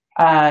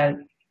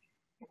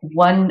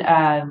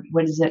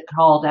 what is it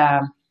called?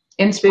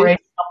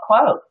 Inspirational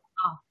quote.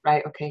 Oh,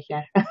 right. Okay.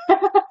 Yeah.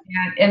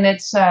 and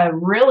it's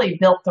really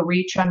built the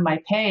reach on my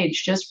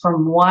page just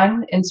from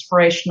one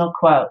inspirational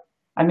quote.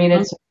 I mean,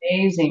 it's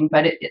amazing,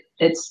 but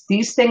it's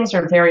these things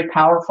are very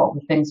powerful.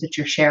 The things that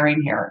you're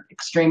sharing here,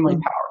 extremely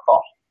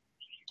powerful.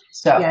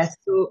 So yes,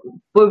 so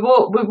we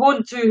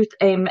won't do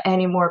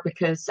anymore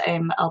because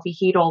I'll be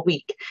here all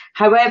week.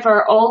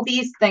 However, all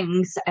these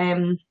things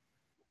that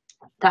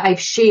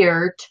I've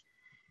shared,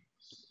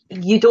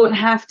 you don't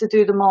have to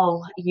do them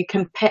all. You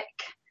can pick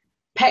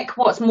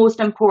what's most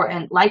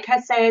important. Like I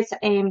said,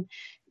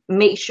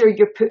 make sure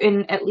you're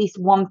putting at least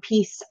one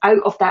piece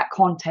out of that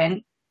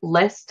content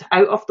list,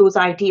 out of those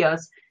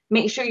ideas.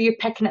 Make sure you're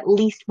picking at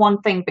least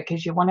one thing,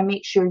 because you want to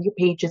make sure your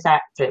page is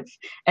active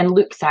and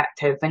looks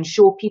active and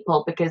show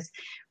people, because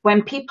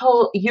when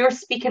you're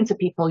speaking to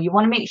people, you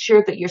want to make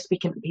sure that you're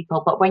speaking to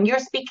people. But when you're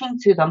speaking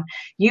to them,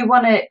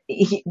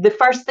 the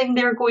first thing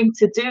they're going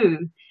to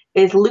do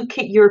is look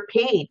at your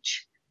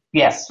page.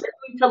 Yes. They're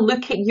going to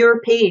look at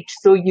your page.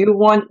 So you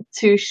want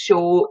to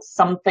show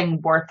something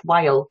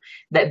worthwhile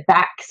that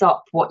backs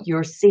up what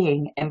you're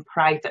saying in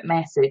private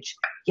message.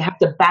 You have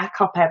to back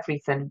up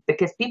everything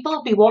because people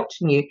will be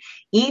watching you,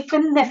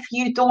 even if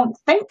you don't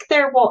think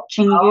they're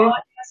watching you.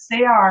 Yes,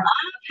 they are.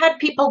 I've had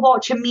people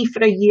watching me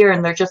for a year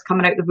and they're just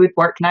coming out the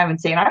woodwork now and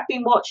saying, I've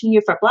been watching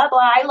you for blah, blah.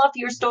 I love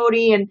your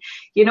story. And,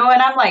 you know,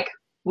 and I'm like,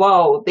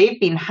 whoa,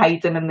 they've been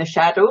hiding in the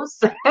shadows.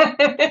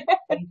 They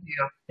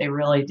do. They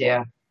really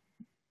do.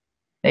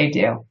 They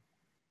do.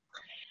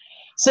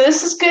 So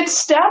this is good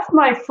stuff,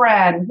 my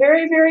friend.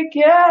 Very, very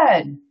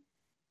good.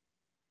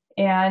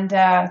 And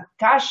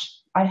gosh,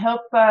 I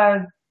hope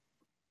I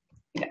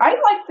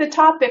like the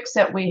topics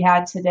that we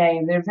had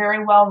today. They're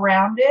very well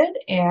rounded,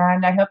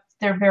 and I hope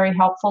they're very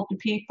helpful to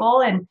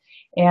people.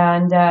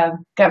 And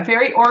got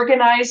very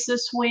organized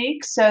this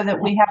week so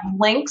that we have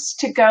links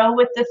to go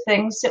with the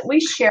things that we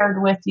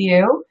shared with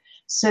you,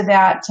 so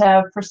that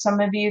for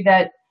some of you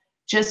that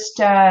just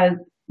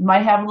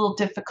might have a little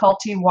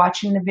difficulty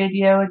watching the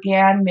video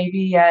again, maybe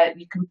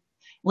you can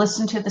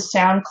listen to the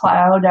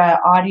SoundCloud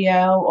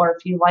audio, or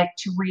if you like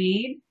to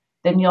read,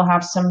 then you'll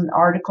have some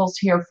articles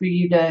here for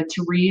you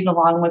to read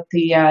along with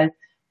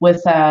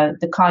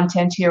the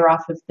content here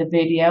off of the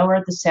video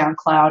or the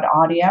SoundCloud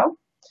audio.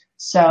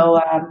 So,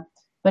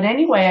 but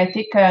anyway, I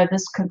think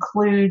this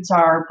concludes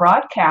our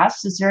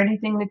broadcast. Is there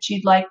anything that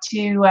you'd like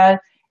to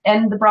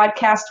end the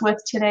broadcast with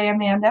today,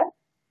 Amanda?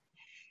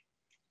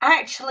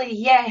 Actually,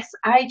 yes.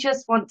 I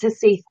just want to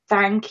say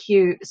thank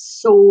you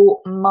so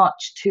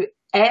much to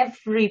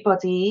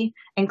everybody,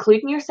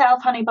 including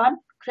yourself, Honey Bun,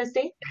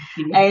 Christy.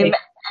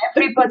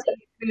 Everybody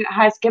who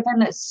has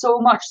given so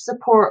much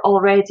support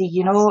already,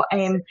 you know.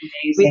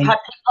 We've had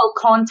people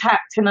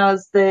contacting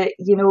us that,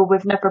 you know,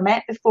 we've never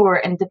met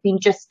before, and they've been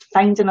just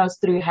finding us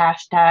through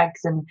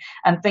hashtags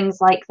and things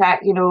like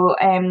that, you know.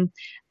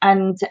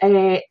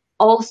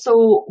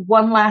 Also,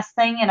 one last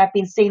thing, and I've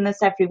been saying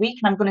this every week,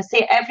 and I'm going to say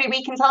it every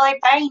week until I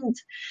find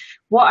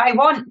what I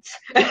want.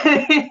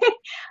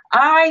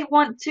 I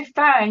want to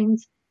find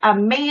a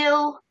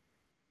male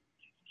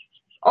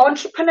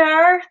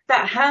entrepreneur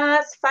that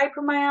has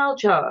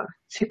fibromyalgia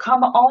to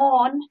come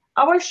on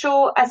our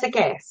show as a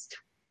guest.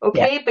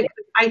 Okay, yeah.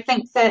 Because I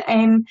think that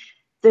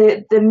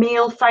the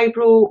male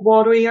fibro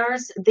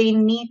warriors, they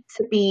need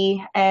to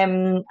be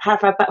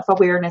have a bit of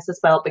awareness as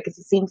well, because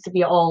it seems to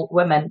be all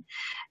women,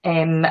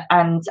 and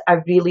I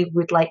really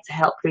would like to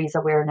help raise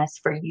awareness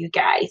for you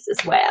guys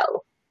as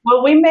well.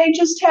 Well, we may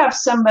just have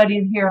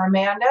somebody here,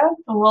 Amanda,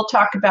 and we'll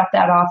talk about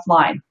that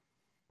offline.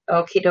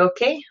 Okie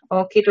dokie.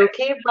 Okie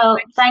dokie. Well,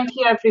 thank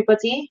you,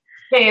 everybody.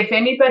 Hey, if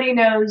anybody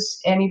knows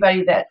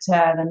anybody that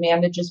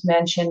Amanda just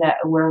mentioned, that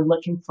we're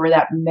looking for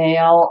that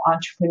male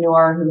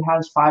entrepreneur who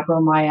has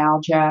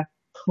fibromyalgia,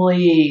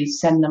 please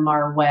send them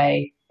our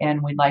way,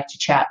 and we'd like to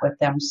chat with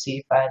them, see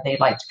if they'd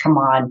like to come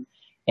on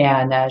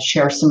and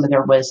share some of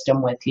their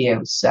wisdom with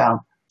you. So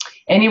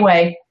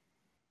anyway,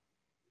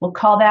 we'll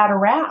call that a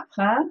wrap,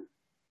 huh?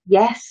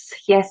 Yes,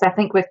 yes, I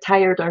think we've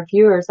tired our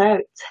viewers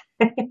out.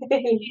 Thank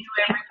you,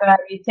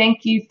 everybody.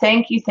 Thank you,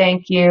 thank you,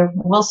 thank you.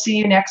 We'll see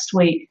you next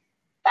week.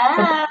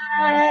 Bye.